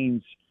of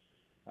Skeens'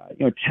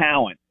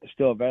 talent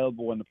still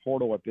available in the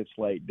portal at this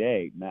late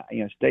date. Now,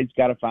 you know, State's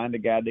got to find a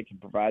guy that can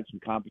provide some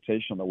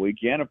competition on the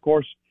weekend. Of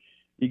course,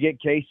 you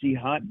get Casey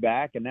Hunt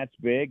back, and that's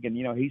big, and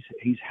you know he's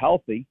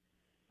healthy,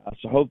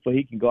 so hopefully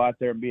he can go out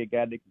there and be a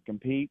guy that can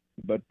compete.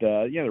 But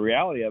the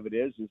reality of it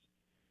is you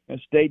know,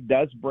 State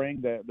does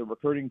bring the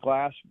recruiting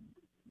class,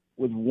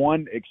 with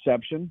one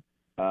exception.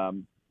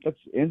 That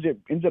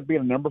ends up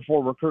being a number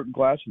 4 recruiting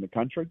class in the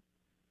country.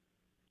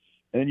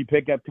 And then you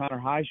pick up Connor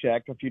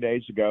Highshack a few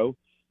days ago,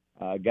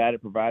 a guy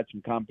that provides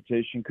some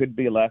competition. Could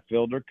be a left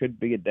fielder, could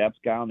be a depth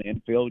guy on the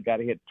infield. Got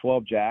to hit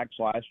 12 jacks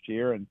last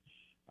year and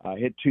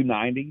hit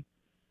 290.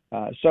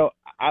 So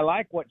I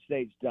like what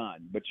State's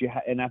done, but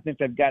and I think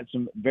they've got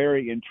some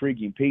very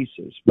intriguing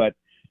pieces. But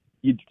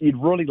you'd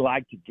really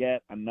like to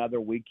get another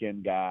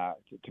weekend guy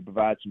to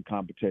provide some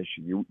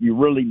competition. You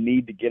really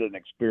need to get an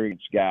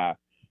experienced guy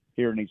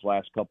here in these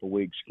last couple of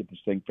weeks to get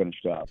this thing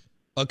finished up.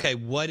 Okay,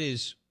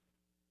 what's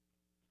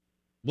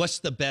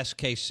the best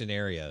case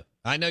scenario?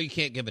 I know you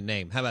can't give a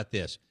name. How about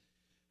this?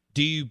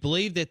 Do you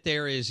believe that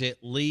there is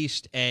at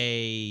least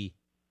a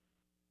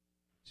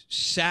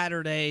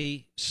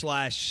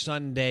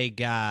Saturday/Sunday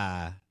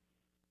guy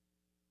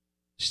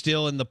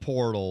still in the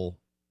portal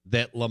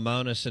that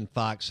Lemonis and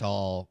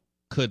Foxhall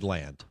could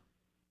land?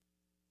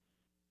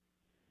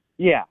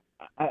 Yeah,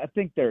 I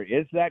think there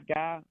is that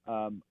guy.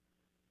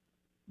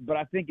 But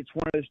I think it's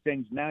one of those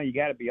things now you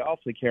got to be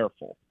awfully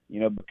careful,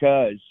 you know,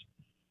 because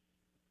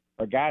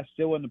are guys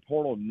still in the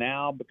portal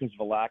now because of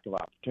a lack of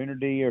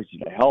opportunity, or is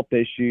it a health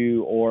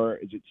issue, or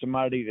is it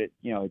somebody that,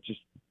 you know, it's just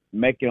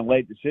making a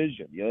late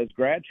decision? You know, there's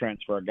grad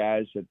transfer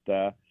guys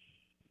that,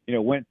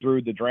 went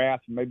through the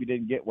draft and maybe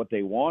didn't get what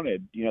they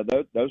wanted. You know,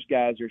 those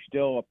guys are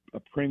still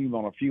a premium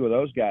on a few of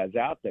those guys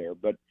out there.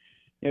 But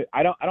you know,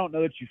 I don't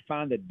know that you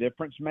find a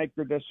difference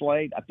maker this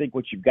late. I think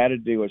what you've got to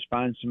do is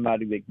find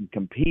somebody that can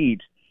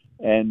compete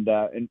and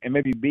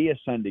maybe be a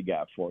Sunday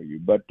guy for you.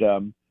 But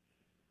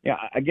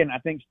again, I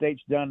think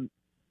State's done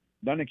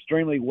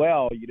extremely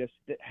well. You just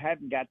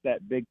hadn't got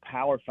that big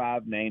Power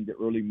 5 name that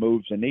really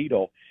moves the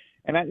needle.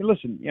 And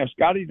listen, you know,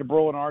 Scotty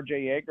DeBro and R.J.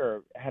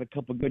 Yeager had a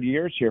couple of good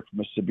years here for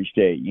Mississippi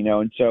State, you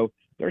know, and so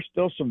there's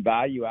still some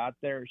value out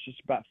there. It's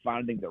just about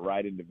finding the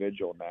right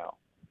individual now.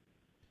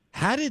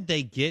 How did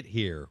they get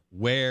here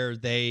where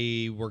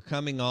they were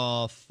coming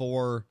off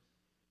 3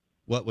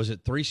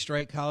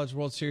 straight College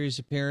World Series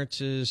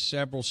appearances,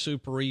 several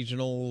super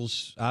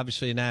regionals,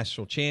 obviously a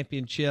national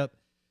championship?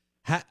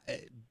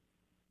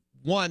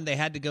 One, they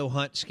had to go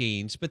hunt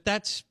Skeens, but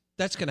that's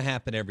going to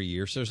happen every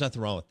year, so there's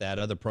nothing wrong with that.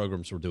 Other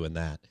programs were doing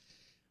that.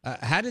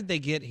 How did they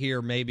get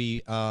here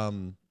maybe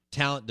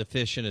talent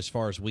deficient as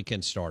far as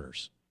weekend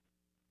starters?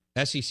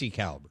 SEC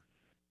caliber.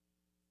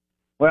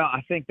 Well,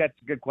 I think that's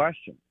a good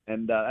question,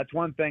 and that's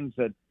one of the things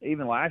that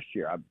even last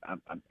year I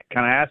kind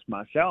of asked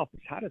myself is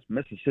how does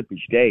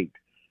Mississippi State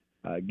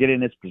get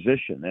in this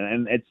position?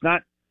 And it's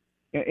not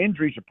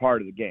injuries are part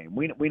of the game.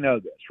 We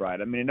know this,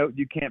 right? I mean,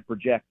 you can't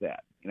project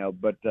that,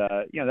 but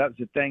that was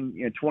the thing.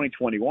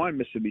 2021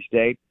 Mississippi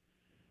State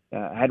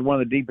had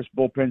one of the deepest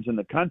bullpens in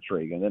the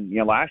country, and then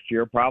last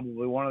year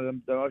probably one of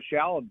the most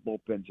shallow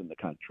bullpens in the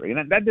country,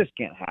 and that just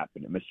can't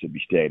happen at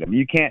Mississippi State. I mean,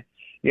 you can't.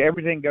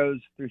 Everything goes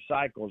through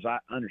cycles. I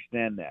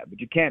understand that, but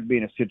you can't be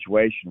in a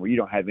situation where you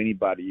don't have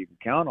anybody you can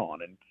count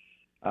on. And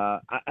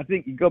I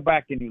think you go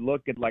back and you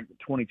look at like the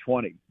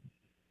 2020.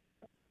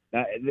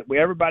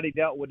 Everybody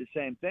dealt with the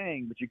same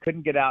thing, but you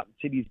couldn't get out and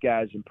see these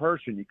guys in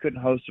person. You couldn't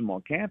host them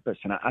on campus.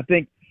 And I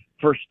think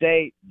for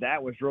State,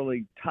 that was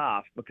really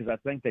tough because I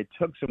think they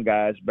took some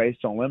guys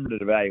based on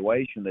limited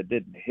evaluation that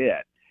didn't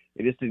hit.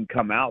 It just didn't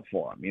come out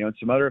for them. And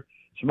some other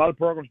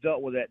programs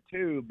dealt with that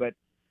too, but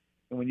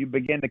when you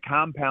begin to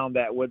compound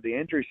that with the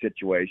injury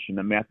situation,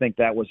 I mean, I think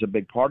that was a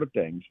big part of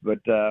things. But,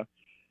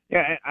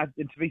 and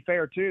to be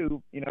fair,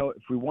 too,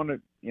 if we want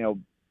to,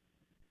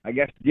 I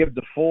guess, give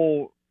the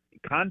full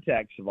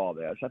context of all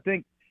this, I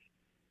think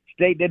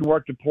State didn't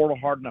work the portal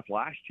hard enough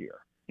last year.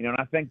 And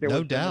I think there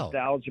was a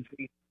nostalgia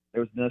piece.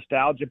 There was the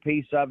nostalgia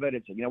piece of it.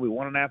 It's, we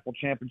won a national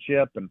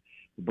championship and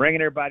we're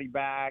bringing everybody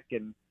back.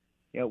 And,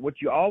 what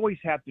you always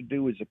have to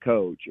do as a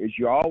coach is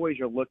you always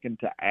are looking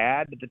to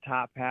add to the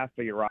top half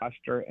of your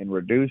roster and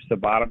reduce the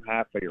bottom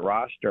half of your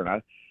roster.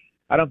 And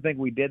I don't think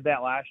we did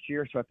that last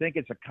year. So I think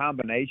it's a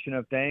combination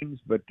of things,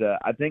 but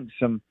I think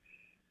some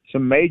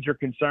major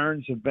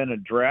concerns have been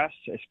addressed,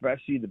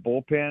 especially the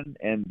bullpen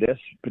and this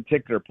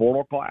particular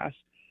portal class.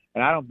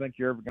 And I don't think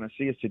you're ever going to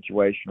see a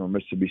situation where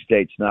Mississippi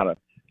State's not a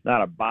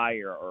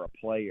buyer or a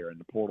player in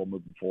the portal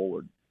moving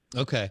forward.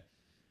 Okay.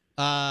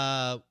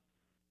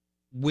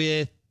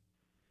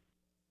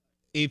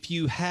 If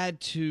you had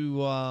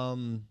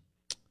to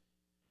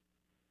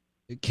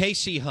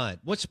Casey Hunt,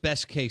 what's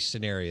best case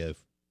scenario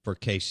for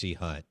Casey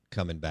Hunt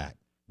coming back?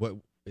 What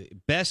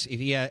best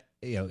if he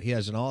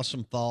has an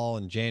awesome fall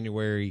in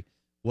January?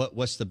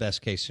 What's the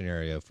best case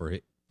scenario for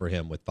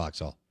him with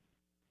Foxhall?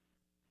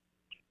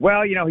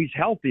 Well, he's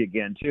healthy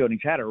again too, and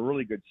he's had a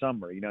really good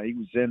summer. He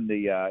was in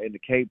the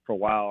Cape for a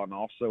while, and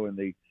also in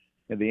the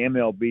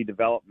MLB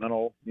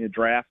developmental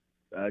draft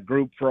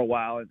group for a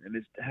while, and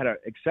has had an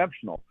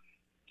exceptional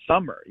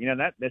summer.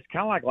 That's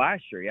kind of like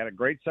last year. He had a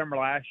great summer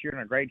last year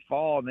and a great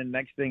fall, and then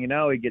next thing you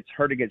know, he gets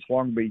hurt against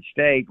Long Beach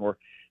State, or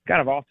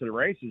kind of off to the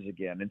races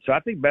again. And so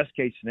I think best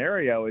case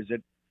scenario is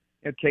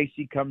that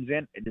Casey comes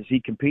in. Does he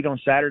compete on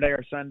Saturday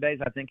or Sundays?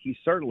 I think he's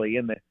certainly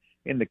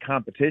in the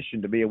competition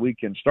to be a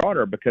weekend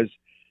starter because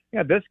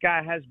this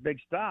guy has big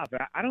stuff.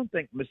 I don't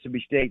think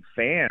Mississippi State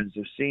fans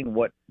have seen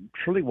what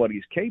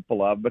he's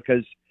capable of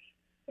because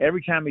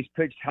every time he's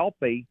pitched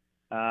healthy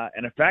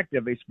and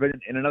effective, it's been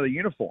in another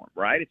uniform,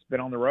 right? It's been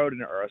on the road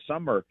or a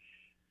summer.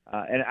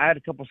 And I had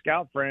a couple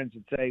scout friends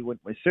that say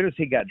as soon as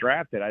he got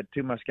drafted, I had two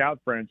of my scout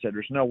friends said,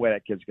 there's no way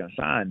that kid's going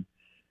to sign.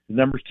 The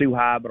number's too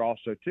high, but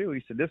also too,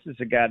 he said, this is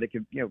a guy that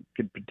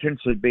could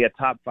potentially be a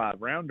top 5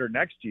 rounder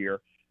next year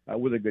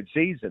with a good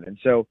season. And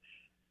so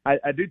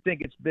I do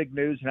think it's big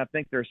news. And I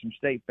think there's some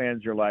State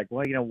fans who are like,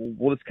 well,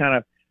 we'll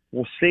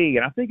see.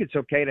 And I think it's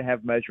okay to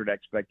have measured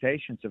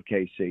expectations of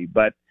KC,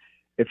 but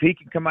if he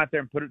can come out there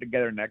and put it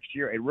together next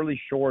year, it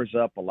really shores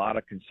up a lot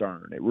of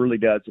concern. It really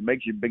does. It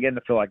makes you begin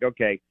to feel like,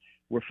 okay,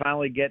 we're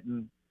finally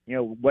getting,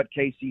 what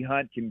Casey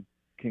Hunt can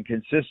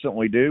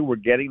consistently do. We're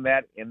getting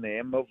that in the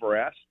M over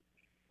S.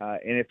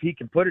 And if he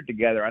can put it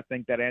together, I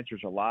think that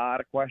answers a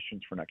lot of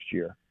questions for next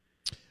year.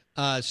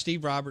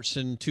 Steve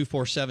Robertson,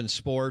 247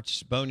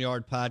 Sports,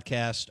 Boneyard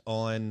Podcast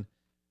on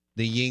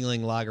the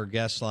Yuengling Lager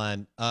guest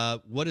line.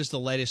 What is the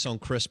latest on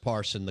Chris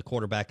Parson, the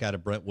quarterback out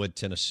of Brentwood,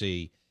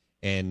 Tennessee,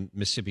 and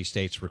Mississippi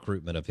State's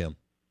recruitment of him?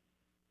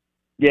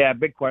 Yeah,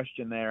 big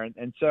question there.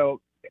 And so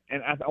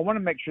I want to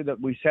make sure that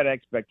we set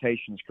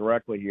expectations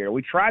correctly here.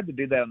 We tried to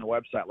do that on the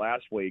website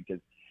last week.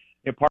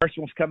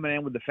 Parson was coming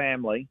in with the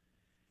family.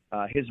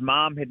 His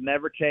mom had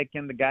never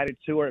taken the guided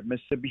tour at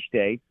Mississippi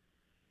State.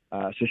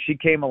 So she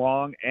came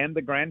along, and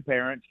the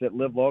grandparents that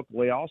live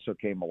locally also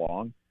came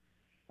along.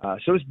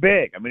 So it's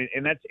big. I mean,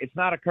 and it's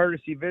not a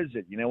courtesy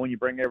visit, when you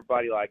bring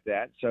everybody like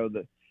that. So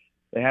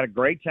they had a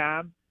great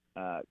time.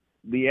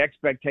 The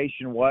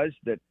expectation was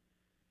that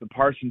the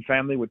Parson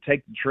family would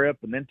take the trip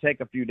and then take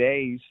a few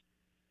days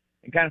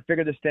and kind of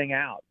figure this thing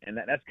out. And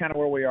that's kind of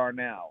where we are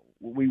now.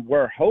 We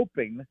were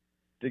hoping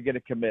to get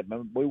a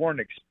commitment. We weren't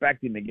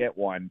expecting to get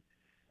one.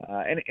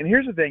 And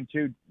here's the thing,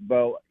 too,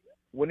 Bo.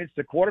 When it's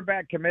the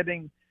quarterback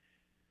committing,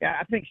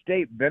 I think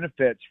State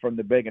benefits from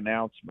the big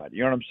announcement.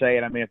 You know what I'm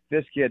saying? I mean, if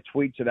this kid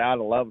tweets it out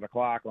at 11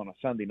 o'clock on a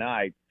Sunday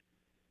night,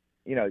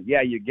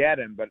 you get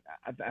him. But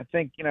I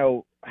think,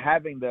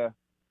 having the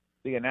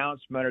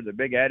announcement or the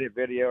big edit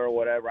video or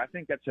whatever, I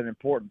think that's an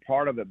important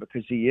part of it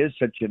because he is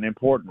such an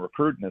important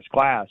recruit in this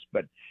class.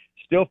 But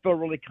still feel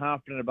really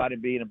confident about him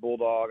being a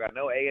Bulldog. I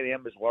know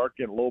A&M is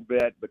lurking a little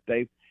bit, but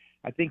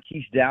I think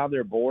he's down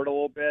their board a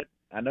little bit.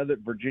 I know that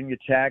Virginia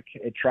Tech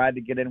had tried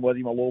to get in with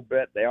him a little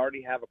bit. They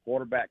already have a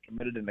quarterback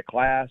committed in the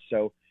class,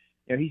 so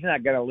he's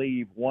not going to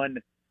leave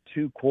 1-2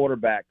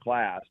 quarterback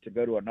class to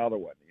go to another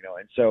one.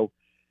 And so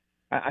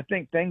I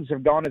think things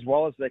have gone as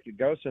well as they could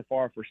go so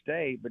far for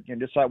State. But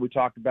just like we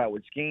talked about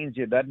with Skeens,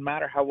 it doesn't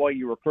matter how well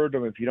you recruit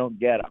them if you don't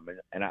get them.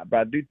 But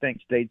I do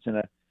think State's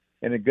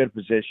in a good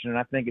position, and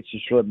I think it's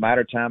just really a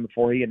matter of time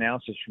before he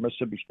announces for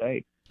Mississippi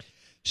State.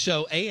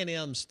 So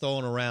A&M's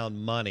throwing around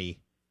money,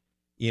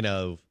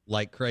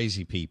 like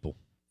crazy people,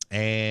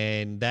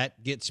 and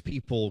that gets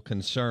people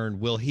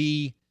concerned. Will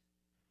he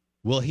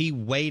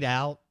wait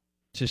out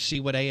to see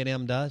what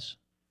A&M does?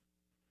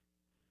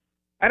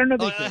 I don't know.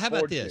 How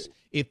about this?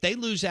 If they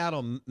lose out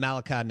on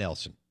Malachi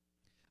Nelson,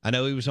 I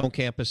know he was on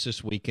campus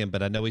this weekend,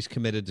 but I know he's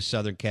committed to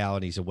Southern Cal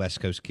and he's a West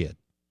Coast kid.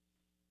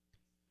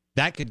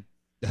 That could,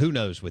 who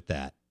knows with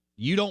that?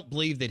 You don't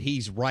believe that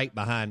he's right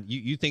behind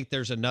you think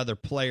there's another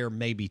player,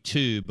 maybe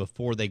two,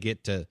 before they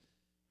get to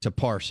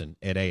Parson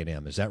at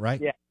A&M. Is that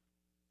right?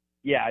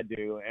 Yeah, I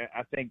do. And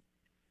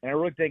I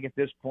really think at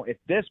this point,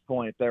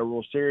 if they're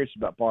real serious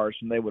about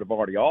Parson, they would have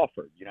already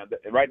offered.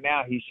 Right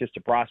now he's just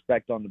a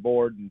prospect on the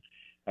board and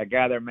a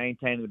guy they're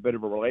maintaining a bit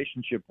of a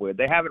relationship with.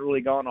 They haven't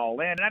really gone all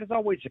in. And that is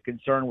always a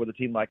concern with a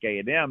team like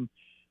A&M,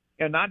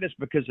 not just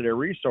because of their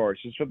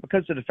resources, but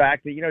because of the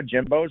fact that,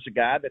 Jimbo's a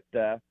guy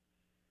that,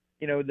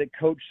 that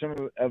coached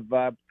some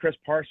of Chris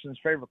Parsons'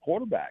 favorite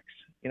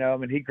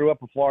quarterbacks. He grew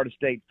up a Florida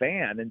State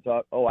fan and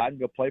thought, I can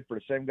go play for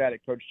the same guy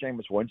that coached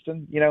Jameis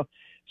Winston,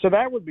 So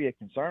that would be a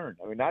concern.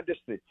 Not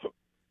just the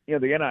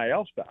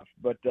NIL stuff,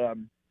 but,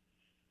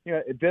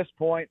 at this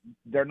point,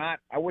 they're not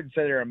 – I wouldn't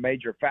say they're a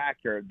major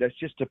factor. That's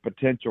just a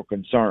potential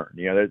concern.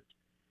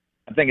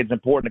 I think it's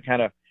important to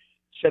kind of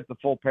set the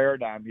full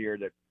paradigm here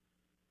that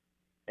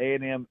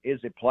A&M is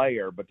a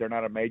player, but they're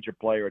not a major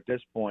player at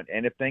this point.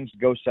 And if things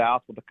go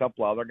south with a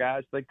couple other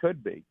guys, they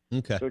could be.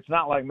 Okay. So it's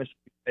not like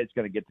Mississippi State's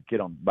going to get the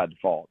kid on by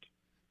default.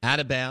 Out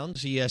of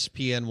Bounds,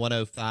 ESPN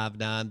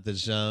 105.9 The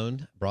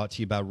Zone, brought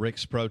to you by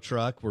Rick's Pro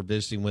Truck. We're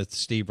visiting with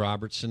Steve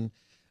Robertson,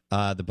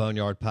 the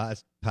Boneyard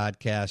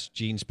Podcast,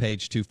 Gene's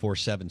Page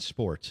 247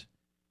 Sports.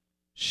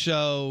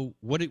 So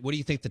what do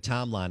you think the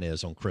timeline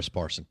is on Chris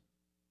Parson?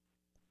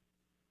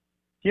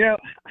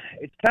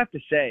 It's tough to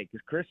say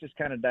because Chris has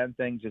kind of done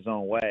things his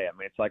own way.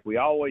 It's like we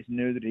always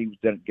knew that he was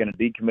going to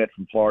decommit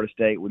from Florida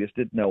State. We just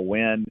didn't know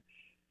when.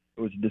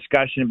 There was a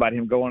discussion about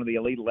him going to the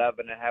Elite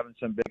 11 and having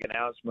some big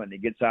announcement. And he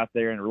gets out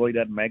there and really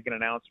doesn't make an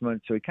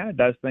announcement. So he kind of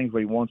does things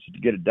where he wants to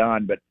get it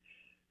done. But,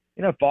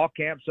 fall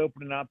camp's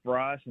opening up for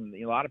us, and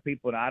a lot of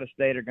people in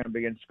out-of-state are going to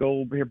be in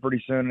school here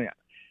pretty soon.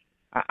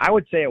 I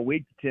would say a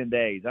week to 10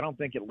 days. I don't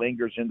think it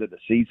lingers into the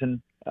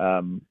season.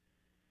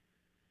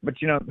 But,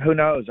 who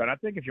knows? And I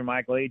think if you're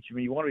Mike Leach,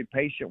 you want to be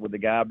patient with the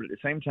guy, but at the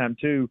same time,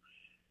 too,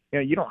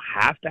 you don't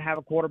have to have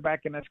a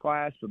quarterback in this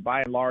class, but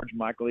by and large,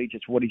 Mike Leach,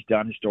 it's what he's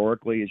done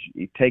historically is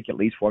you take at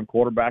least one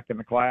quarterback in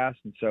the class.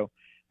 And so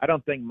I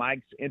don't think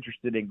Mike's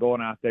interested in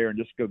going out there and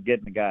just go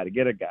getting a guy to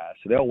get a guy.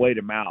 So they'll wait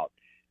him out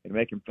and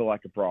make him feel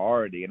like a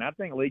priority. And I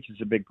think Leach is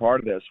a big part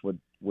of this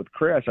with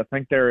Chris. I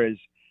think there is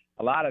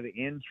a lot of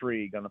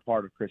intrigue on the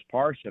part of Chris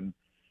Parson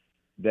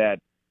that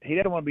he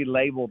doesn't want to be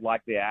labeled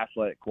like the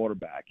athletic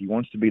quarterback. He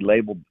wants to be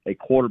labeled a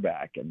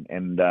quarterback.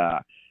 And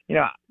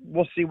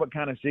we'll see what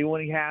kind of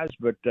ceiling he has.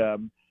 But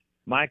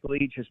Mike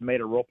Leach has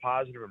made a real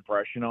positive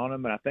impression on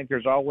him. And I think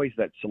there's always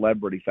that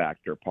celebrity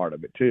factor part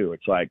of it, too.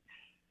 It's like,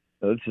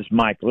 this is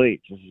Mike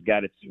Leach. This is a guy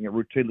that's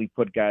routinely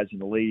put guys in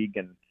the league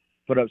and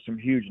put up some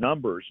huge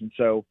numbers. And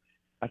so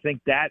I think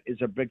that is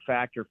a big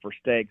factor for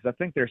State because I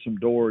think there's some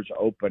doors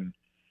open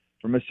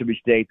for Mississippi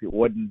State that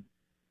wouldn't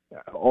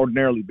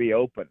ordinarily be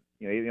open.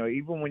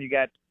 Even when you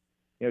got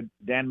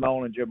Dan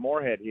Mullen and Jim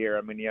Moorhead here,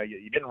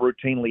 you didn't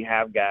routinely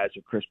have guys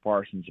of Chris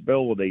Parsons'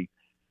 ability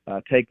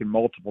taking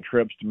multiple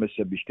trips to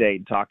Mississippi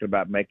State and talking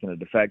about making a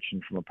defection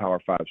from a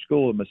Power 5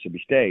 school at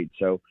Mississippi State.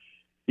 So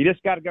you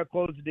just got to go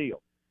close the deal.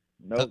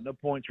 No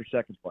points for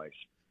second place.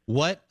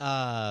 What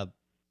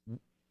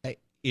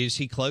is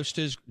he close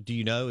to? Do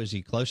you know? Is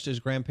he close to his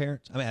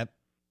grandparents?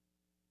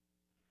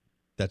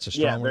 That's a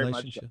strong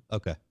relationship. So.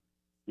 Okay.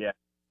 Yeah,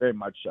 very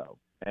much so.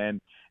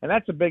 And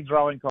that's a big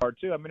drawing card,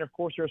 too. Of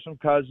course, there are some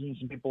cousins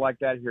and people like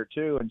that here,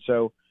 too. And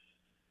so,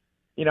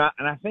 and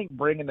I think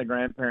bringing the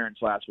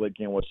grandparents last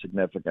weekend was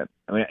significant.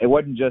 It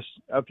wasn't just,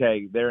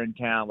 okay, they're in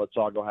town, let's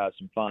all go have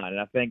some fun. And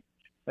I think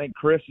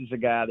Chris is a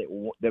guy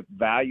that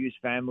values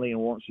family and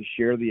wants to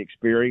share the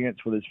experience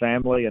with his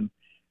family. And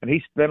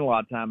he spent a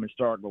lot of time in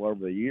Starkville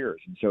over the years.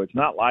 And so it's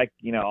not like,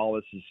 all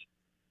this is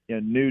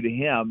new to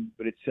him,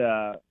 but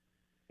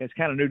it's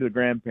kind of new to the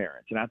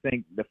grandparents. And I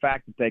think the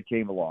fact that they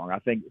came along, I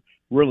think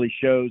really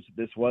shows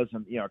that this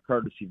wasn't, a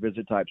courtesy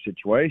visit type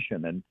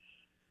situation. And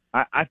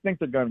I think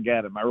they're going to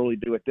get him. I really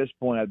do. At this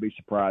point, I'd be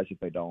surprised if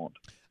they don't.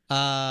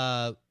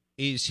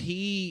 Is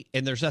he,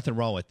 and there's nothing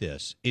wrong with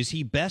this, is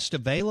he best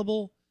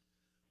available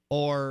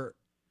or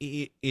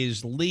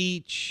is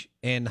Leach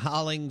and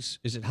Hollings,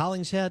 is it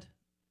Hollingshead?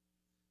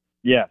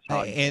 Yes.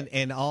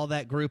 And all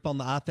that group on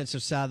the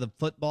offensive side of the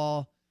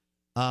football,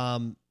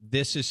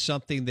 this is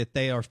something that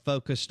they are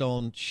focused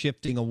on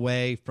shifting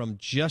away from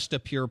just a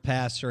pure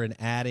passer and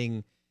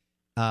adding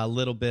a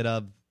little bit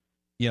of,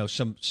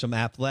 some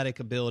athletic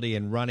ability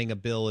and running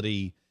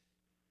ability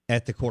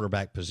at the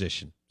quarterback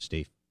position,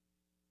 Steve?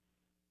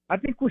 I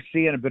think we're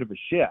seeing a bit of a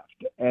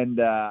shift, and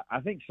I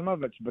think some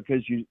of it's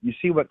because you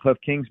see what Cliff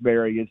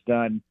Kingsbury has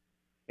done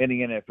in the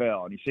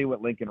NFL, and you see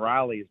what Lincoln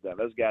Riley has done.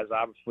 Those guys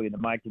obviously in the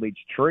Mike Leach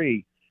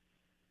tree,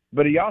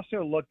 but you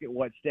also look at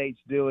what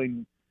State's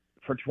doing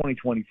for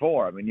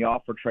 2024. I mean, you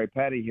offer Trey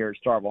Petty here at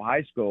Starkville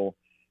High School,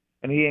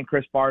 and he and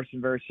Chris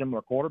Parson, very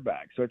similar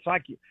quarterbacks. So it's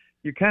like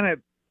you're kind of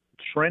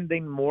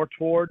trending more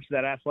towards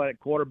that athletic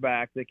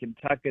quarterback that can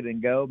tuck it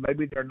and go.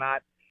 Maybe you're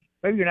not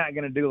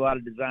going to do a lot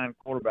of design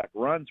quarterback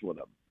runs with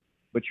them,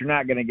 but you're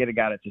not going to get a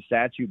guy that's a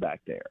statue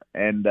back there.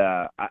 And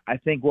I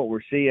think what we're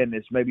seeing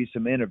is maybe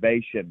some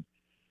innovation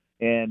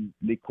in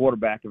the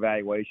quarterback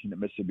evaluation at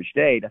Mississippi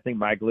State. I think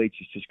Mike Leach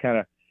is just kind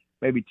of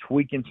maybe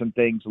tweaking some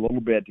things a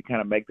little bit to kind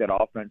of make that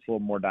offense a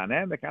little more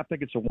dynamic. I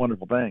think it's a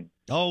wonderful thing.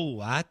 Oh,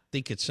 I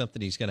think it's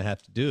something he's going to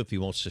have to do if he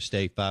wants to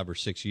stay 5 or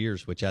 6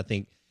 years, which I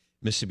think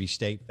Mississippi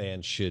State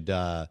fans should,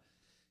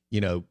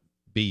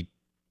 be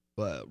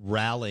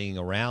rallying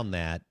around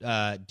that.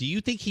 Do you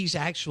think he's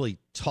actually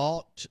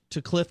talked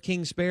to Cliff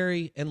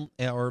Kingsbury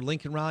or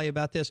Lincoln Riley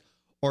about this,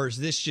 or is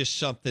this just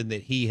something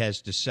that he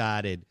has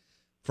decided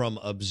from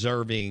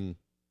observing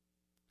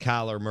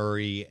Kyler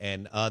Murray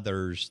and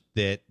others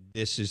that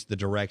this is the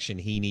direction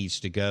he needs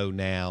to go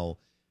now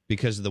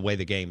because of the way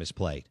the game is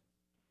played?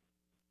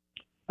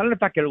 I don't know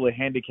if I could really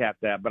handicap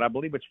that, but I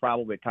believe it's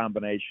probably a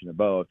combination of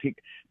both.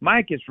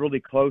 Mike is really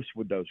close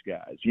with those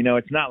guys.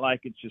 It's not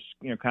like it's just,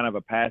 kind of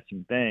a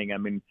passing thing. I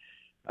mean,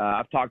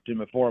 I've talked to him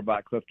before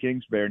about Cliff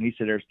Kingsbury, and he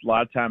said there's a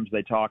lot of times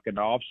they talk in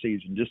the off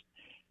season just,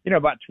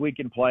 about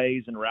tweaking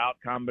plays and route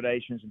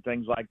combinations and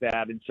things like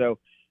that. And so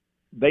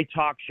they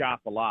talk shop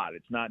a lot.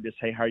 It's not just,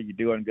 hey, how are you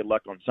doing? Good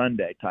luck on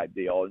Sunday type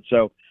deal. And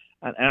so,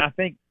 and I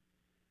think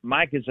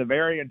Mike is a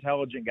very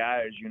intelligent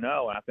guy, as you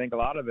know, and I think a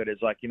lot of it is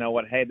like,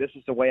 hey, this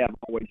is the way I've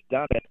always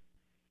done it.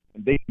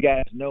 And these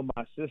guys know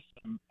my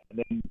system,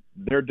 and then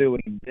they're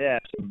doing this,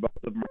 and both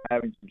of them are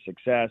having some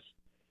success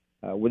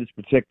with this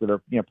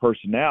particular,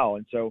 personnel.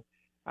 And so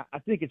I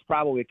think it's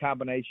probably a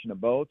combination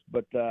of both.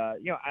 But,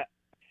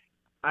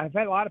 I've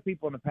had a lot of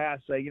people in the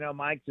past say,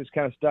 Mike's just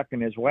kind of stuck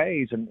in his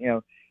ways.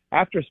 And,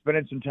 after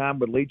spending some time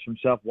with Leach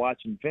himself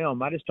watching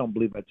film, I just don't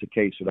believe that's the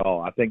case at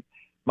all. I think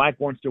Mike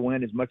wants to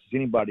win as much as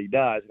anybody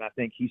does, and I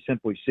think he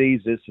simply sees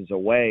this as a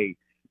way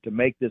to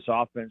make this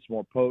offense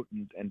more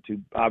potent and to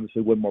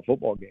obviously win more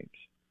football games.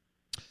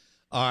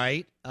 All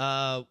right.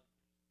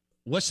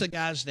 What's the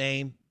guy's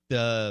name,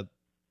 the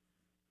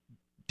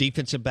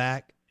defensive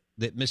back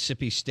that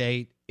Mississippi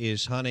State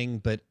is hunting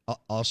but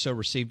also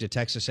received a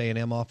Texas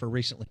A&M offer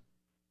recently?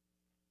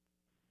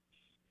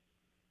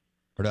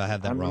 Or do I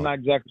have that wrong? I'm not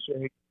exactly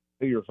sure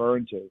who you're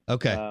referring to.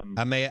 Okay.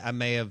 I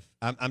may have.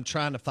 I'm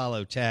trying to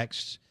follow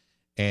texts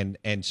and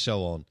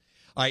so on.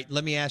 All right.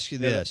 Let me ask you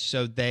this.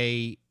 So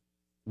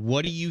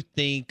what do you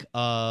think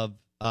of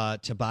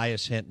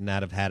Tobias Hinton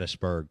out of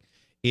Hattiesburg?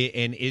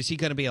 And is he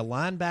going to be a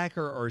linebacker,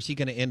 or is he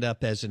going to end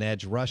up as an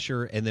edge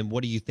rusher? And then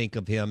what do you think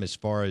of him as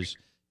far as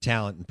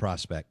talent and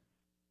prospect?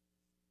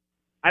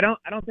 I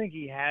don't think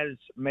he has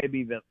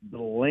maybe the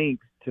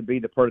length to be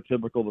the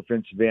prototypical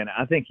defensive end.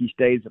 I think he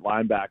stays at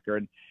linebacker.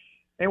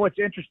 And what's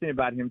interesting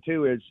about him,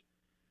 too, is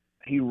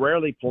he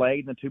rarely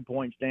played in the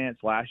 2-point stance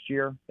last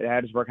year at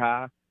Hattiesburg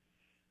High.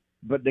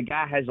 But the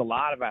guy has a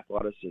lot of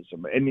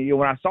athleticism. And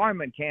when I saw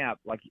him in camp,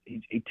 like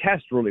he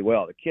tests really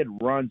well. The kid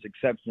runs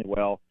exceptionally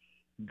well,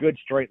 good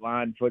straight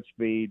line foot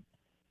speed.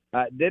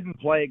 Didn't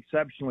play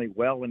exceptionally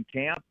well in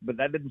camp, but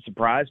that didn't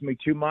surprise me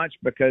too much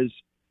because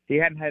he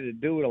hadn't had to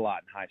do it a lot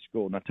in high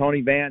school. Now, Tony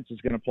Vance is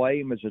going to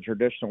play him as a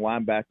traditional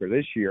linebacker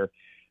this year,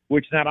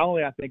 which not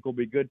only I think will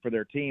be good for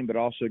their team, but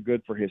also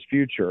good for his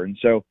future. And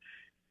so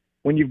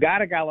when you've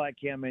got a guy like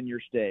him in your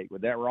state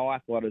with that raw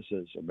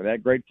athleticism and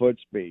that great foot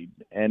speed,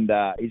 and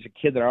he's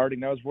a kid that already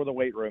knows where the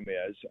weight room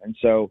is, and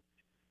so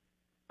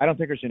I don't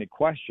think there's any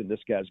question this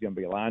guy's going to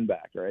be a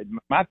linebacker.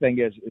 My thing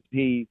is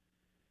he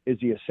a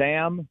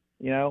Sam?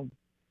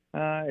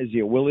 Is he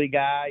a Willie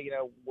guy?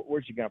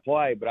 Where's he going to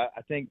play? But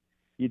I think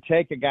you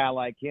take a guy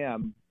like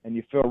him and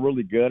you feel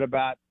really good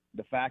about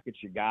the fact that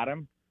you got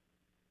him.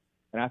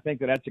 And I think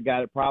that's a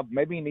guy that probably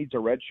maybe he needs a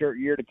redshirt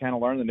year to kind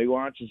of learn the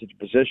nuances of the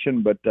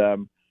position. But,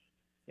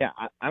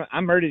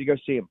 I'm ready to go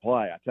see him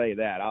play. I'll tell you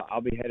that.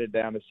 I'll be headed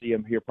down to see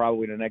him here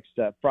probably in the next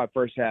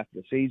first half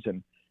of the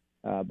season.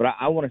 But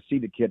I want to see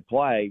the kid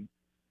play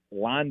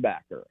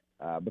linebacker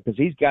because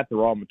he's got the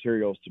raw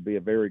materials to be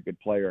a very good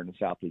player in the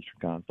Southeastern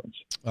Conference.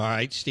 All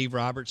right, Steve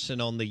Robertson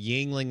on the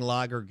Yingling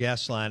Lager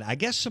guest line. I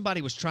guess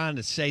somebody was trying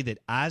to say that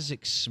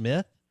Isaac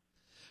Smith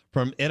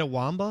from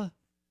Itawamba,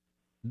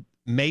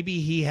 maybe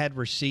he had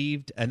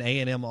received an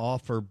A&M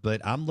offer,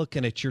 but I'm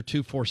looking at your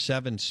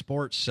 247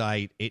 Sports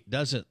site. It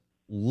doesn't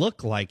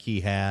look like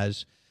he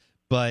has,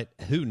 but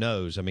who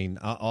knows? I mean,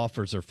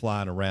 offers are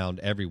flying around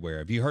everywhere.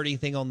 Have you heard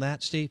anything on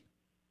that, Steve?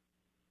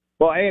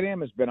 Well, A&M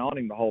has been on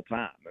him the whole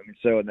time. I mean,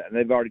 so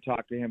they've already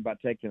talked to him about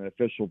taking an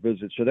official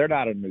visit. So they're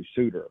not a new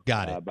suitor.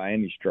 Got it. By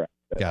any stretch.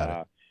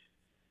 Got it.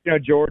 You know,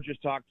 Georgia's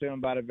talked to him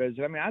about a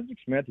visit. I mean, Isaac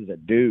Smith is a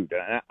dude.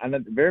 And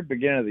at the very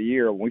beginning of the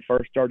year, when we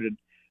first started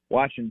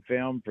watching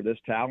film for this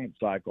talent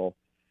cycle,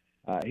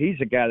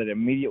 he's a guy that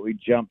immediately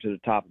jumped to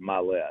the top of my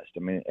list. I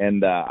mean,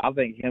 and I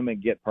think him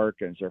and Get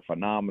Perkins are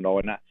phenomenal.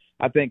 And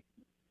I think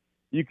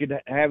you could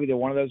have either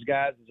one of those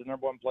guys as the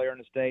number one player in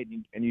the state,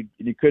 and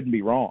you couldn't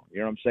be wrong. You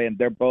know what I'm saying?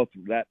 They're both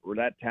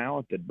that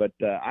talented. But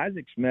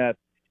Isaac Smith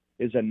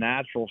is a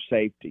natural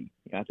safety.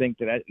 I think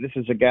that this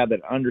is a guy that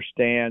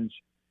understands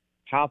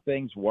how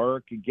things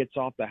work. He gets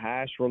off the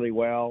hash really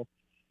well.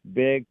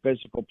 Big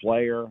physical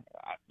player.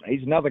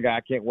 He's another guy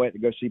I can't wait to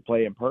go see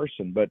play in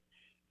person. But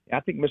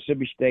I think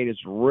Mississippi State has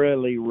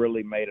really,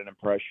 really made an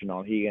impression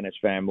on he and his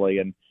family.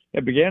 And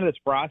at the beginning of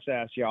this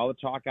process, all the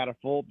talk out of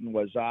Fulton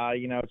was,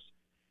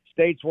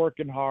 State's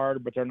working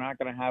hard, but they're not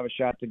going to have a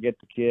shot to get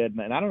the kid.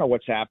 And I don't know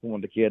what's happened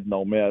with the kid in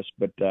Ole Miss,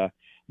 but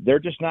they're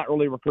just not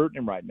really recruiting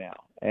him right now.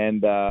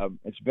 And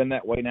it's been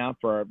that way now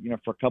for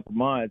a couple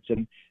months.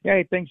 And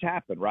things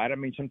happen, right? I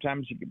mean,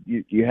 sometimes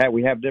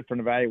we have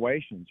different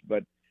evaluations,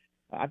 but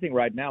I think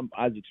right now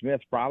Isaac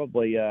Smith's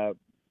probably going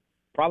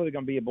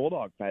to be a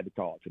Bulldog if I had to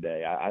call it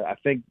today. I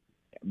think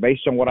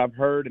based on what I've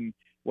heard and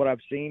what I've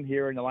seen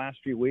here in the last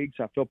few weeks,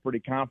 I feel pretty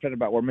confident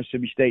about where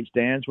Mississippi State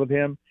stands with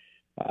him.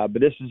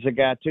 But this is a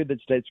guy, too, that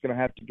State's going to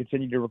have to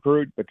continue to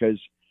recruit because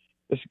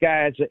this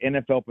guy has an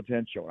NFL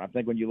potential. And I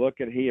think when you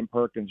look at he and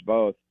Perkins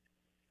both,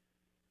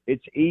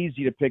 it's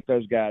easy to pick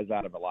those guys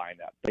out of a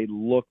lineup. They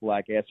look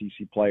like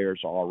SEC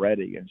players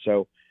already. And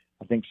so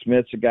I think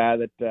Smith's a guy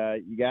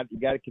that you got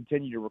to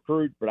continue to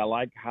recruit, but I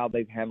like how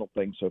they've handled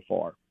things so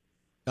far.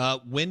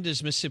 When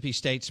does Mississippi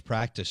State's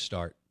practice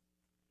start?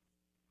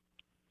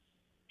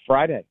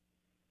 Friday.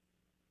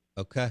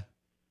 Okay.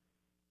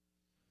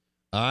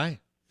 All right.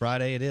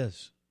 Friday it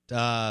is.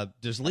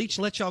 Does Leach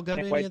let y'all go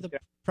to any of the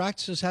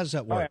practices? How does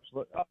that work?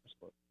 Oh,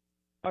 absolutely.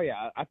 Oh,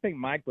 yeah. I think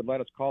Mike would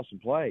let us call some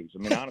plays. I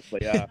mean,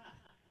 honestly,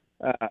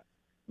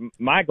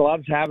 Mike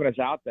loves having us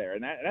out there.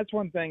 And that's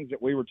one thing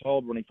that we were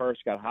told when he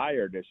first got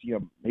hired is,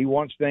 he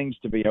wants things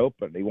to be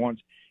open.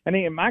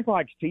 And Mike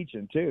likes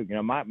teaching, too.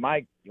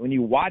 Mike, when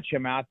you watch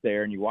him out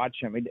there and you watch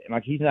him,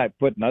 he's not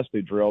putting us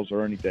through drills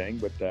or anything,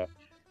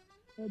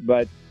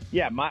 but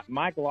yeah,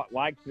 Mike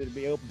likes it to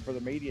be open for the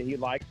media. He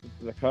likes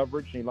the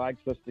coverage, and he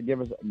likes us to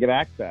get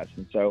access.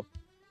 And so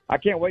I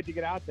can't wait to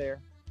get out there.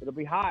 It'll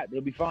be hot.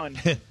 It'll be fun.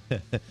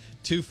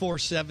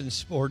 247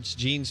 Sports,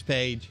 Gene's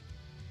Page,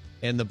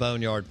 and the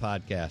Boneyard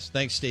Podcast.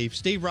 Thanks, Steve.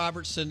 Steve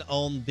Robertson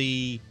on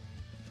the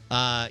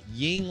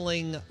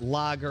Yuengling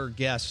Lager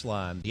guest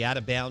line. The Out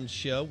of Bounds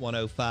Show,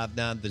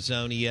 105.9 The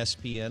Zone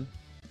ESPN,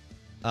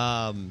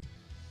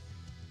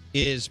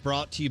 is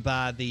brought to you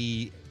by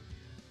the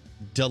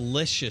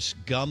delicious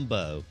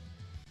gumbo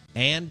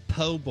and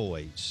po'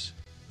 boys,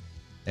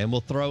 and we'll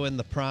throw in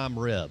the prime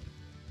rib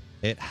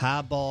at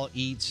Highball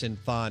Eats in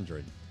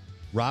Fondren.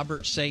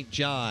 Robert St.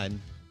 John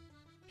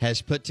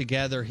has put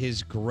together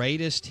his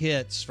greatest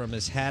hits from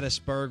his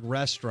Hattiesburg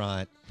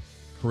restaurant,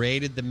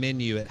 created the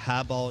menu at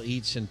Highball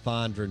Eats in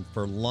Fondren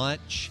for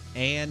lunch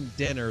and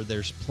dinner.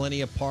 There's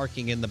plenty of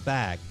parking in the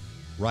back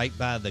right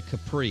by the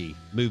Capri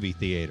movie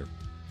theater.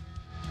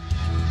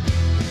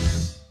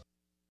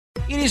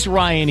 It is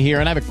Ryan here,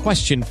 and I have a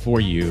question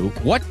for you.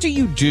 What do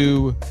you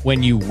do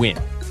when you win?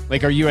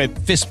 Like, are you a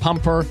fist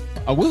pumper,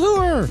 a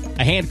woohooer,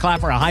 a hand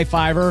clapper, a high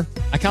fiver?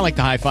 I kind of like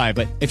the high five,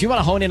 but if you want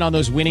to hone in on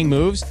those winning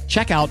moves,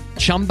 check out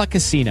Chumba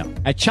Casino.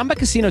 At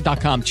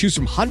ChumbaCasino.com, choose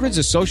from hundreds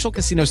of social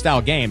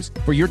casino-style games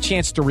for your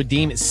chance to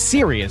redeem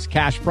serious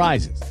cash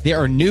prizes. There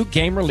are new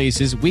game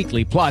releases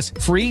weekly, plus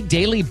free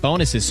daily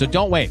bonuses. So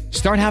don't wait.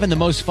 Start having the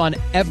most fun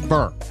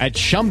ever at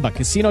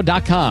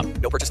ChumbaCasino.com.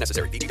 No purchase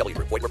necessary. VGW.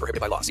 Void where prohibited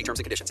by law. See terms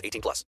and conditions.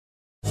 18+.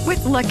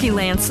 With Lucky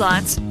Land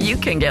Slots, you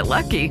can get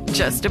lucky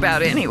just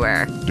about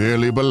anywhere.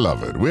 Dearly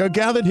beloved, we are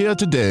gathered here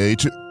today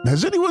to...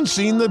 Has anyone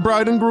seen the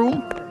bride and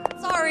groom?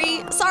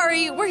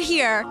 Sorry, we're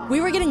here.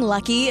 We were getting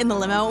lucky in the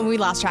limo and we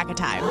lost track of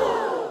time.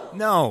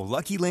 No,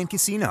 Lucky Land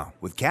Casino,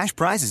 with cash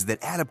prizes that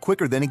add up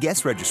quicker than a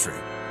guest registry.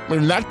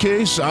 In that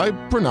case, I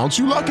pronounce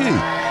you lucky.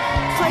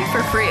 Play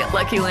for free at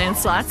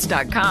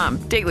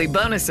LuckyLandSlots.com. Daily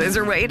bonuses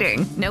are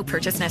waiting. No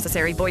purchase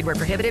necessary. Void where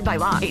prohibited by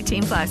law.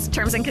 18+.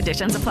 Terms and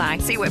conditions apply.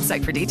 See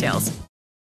website for details.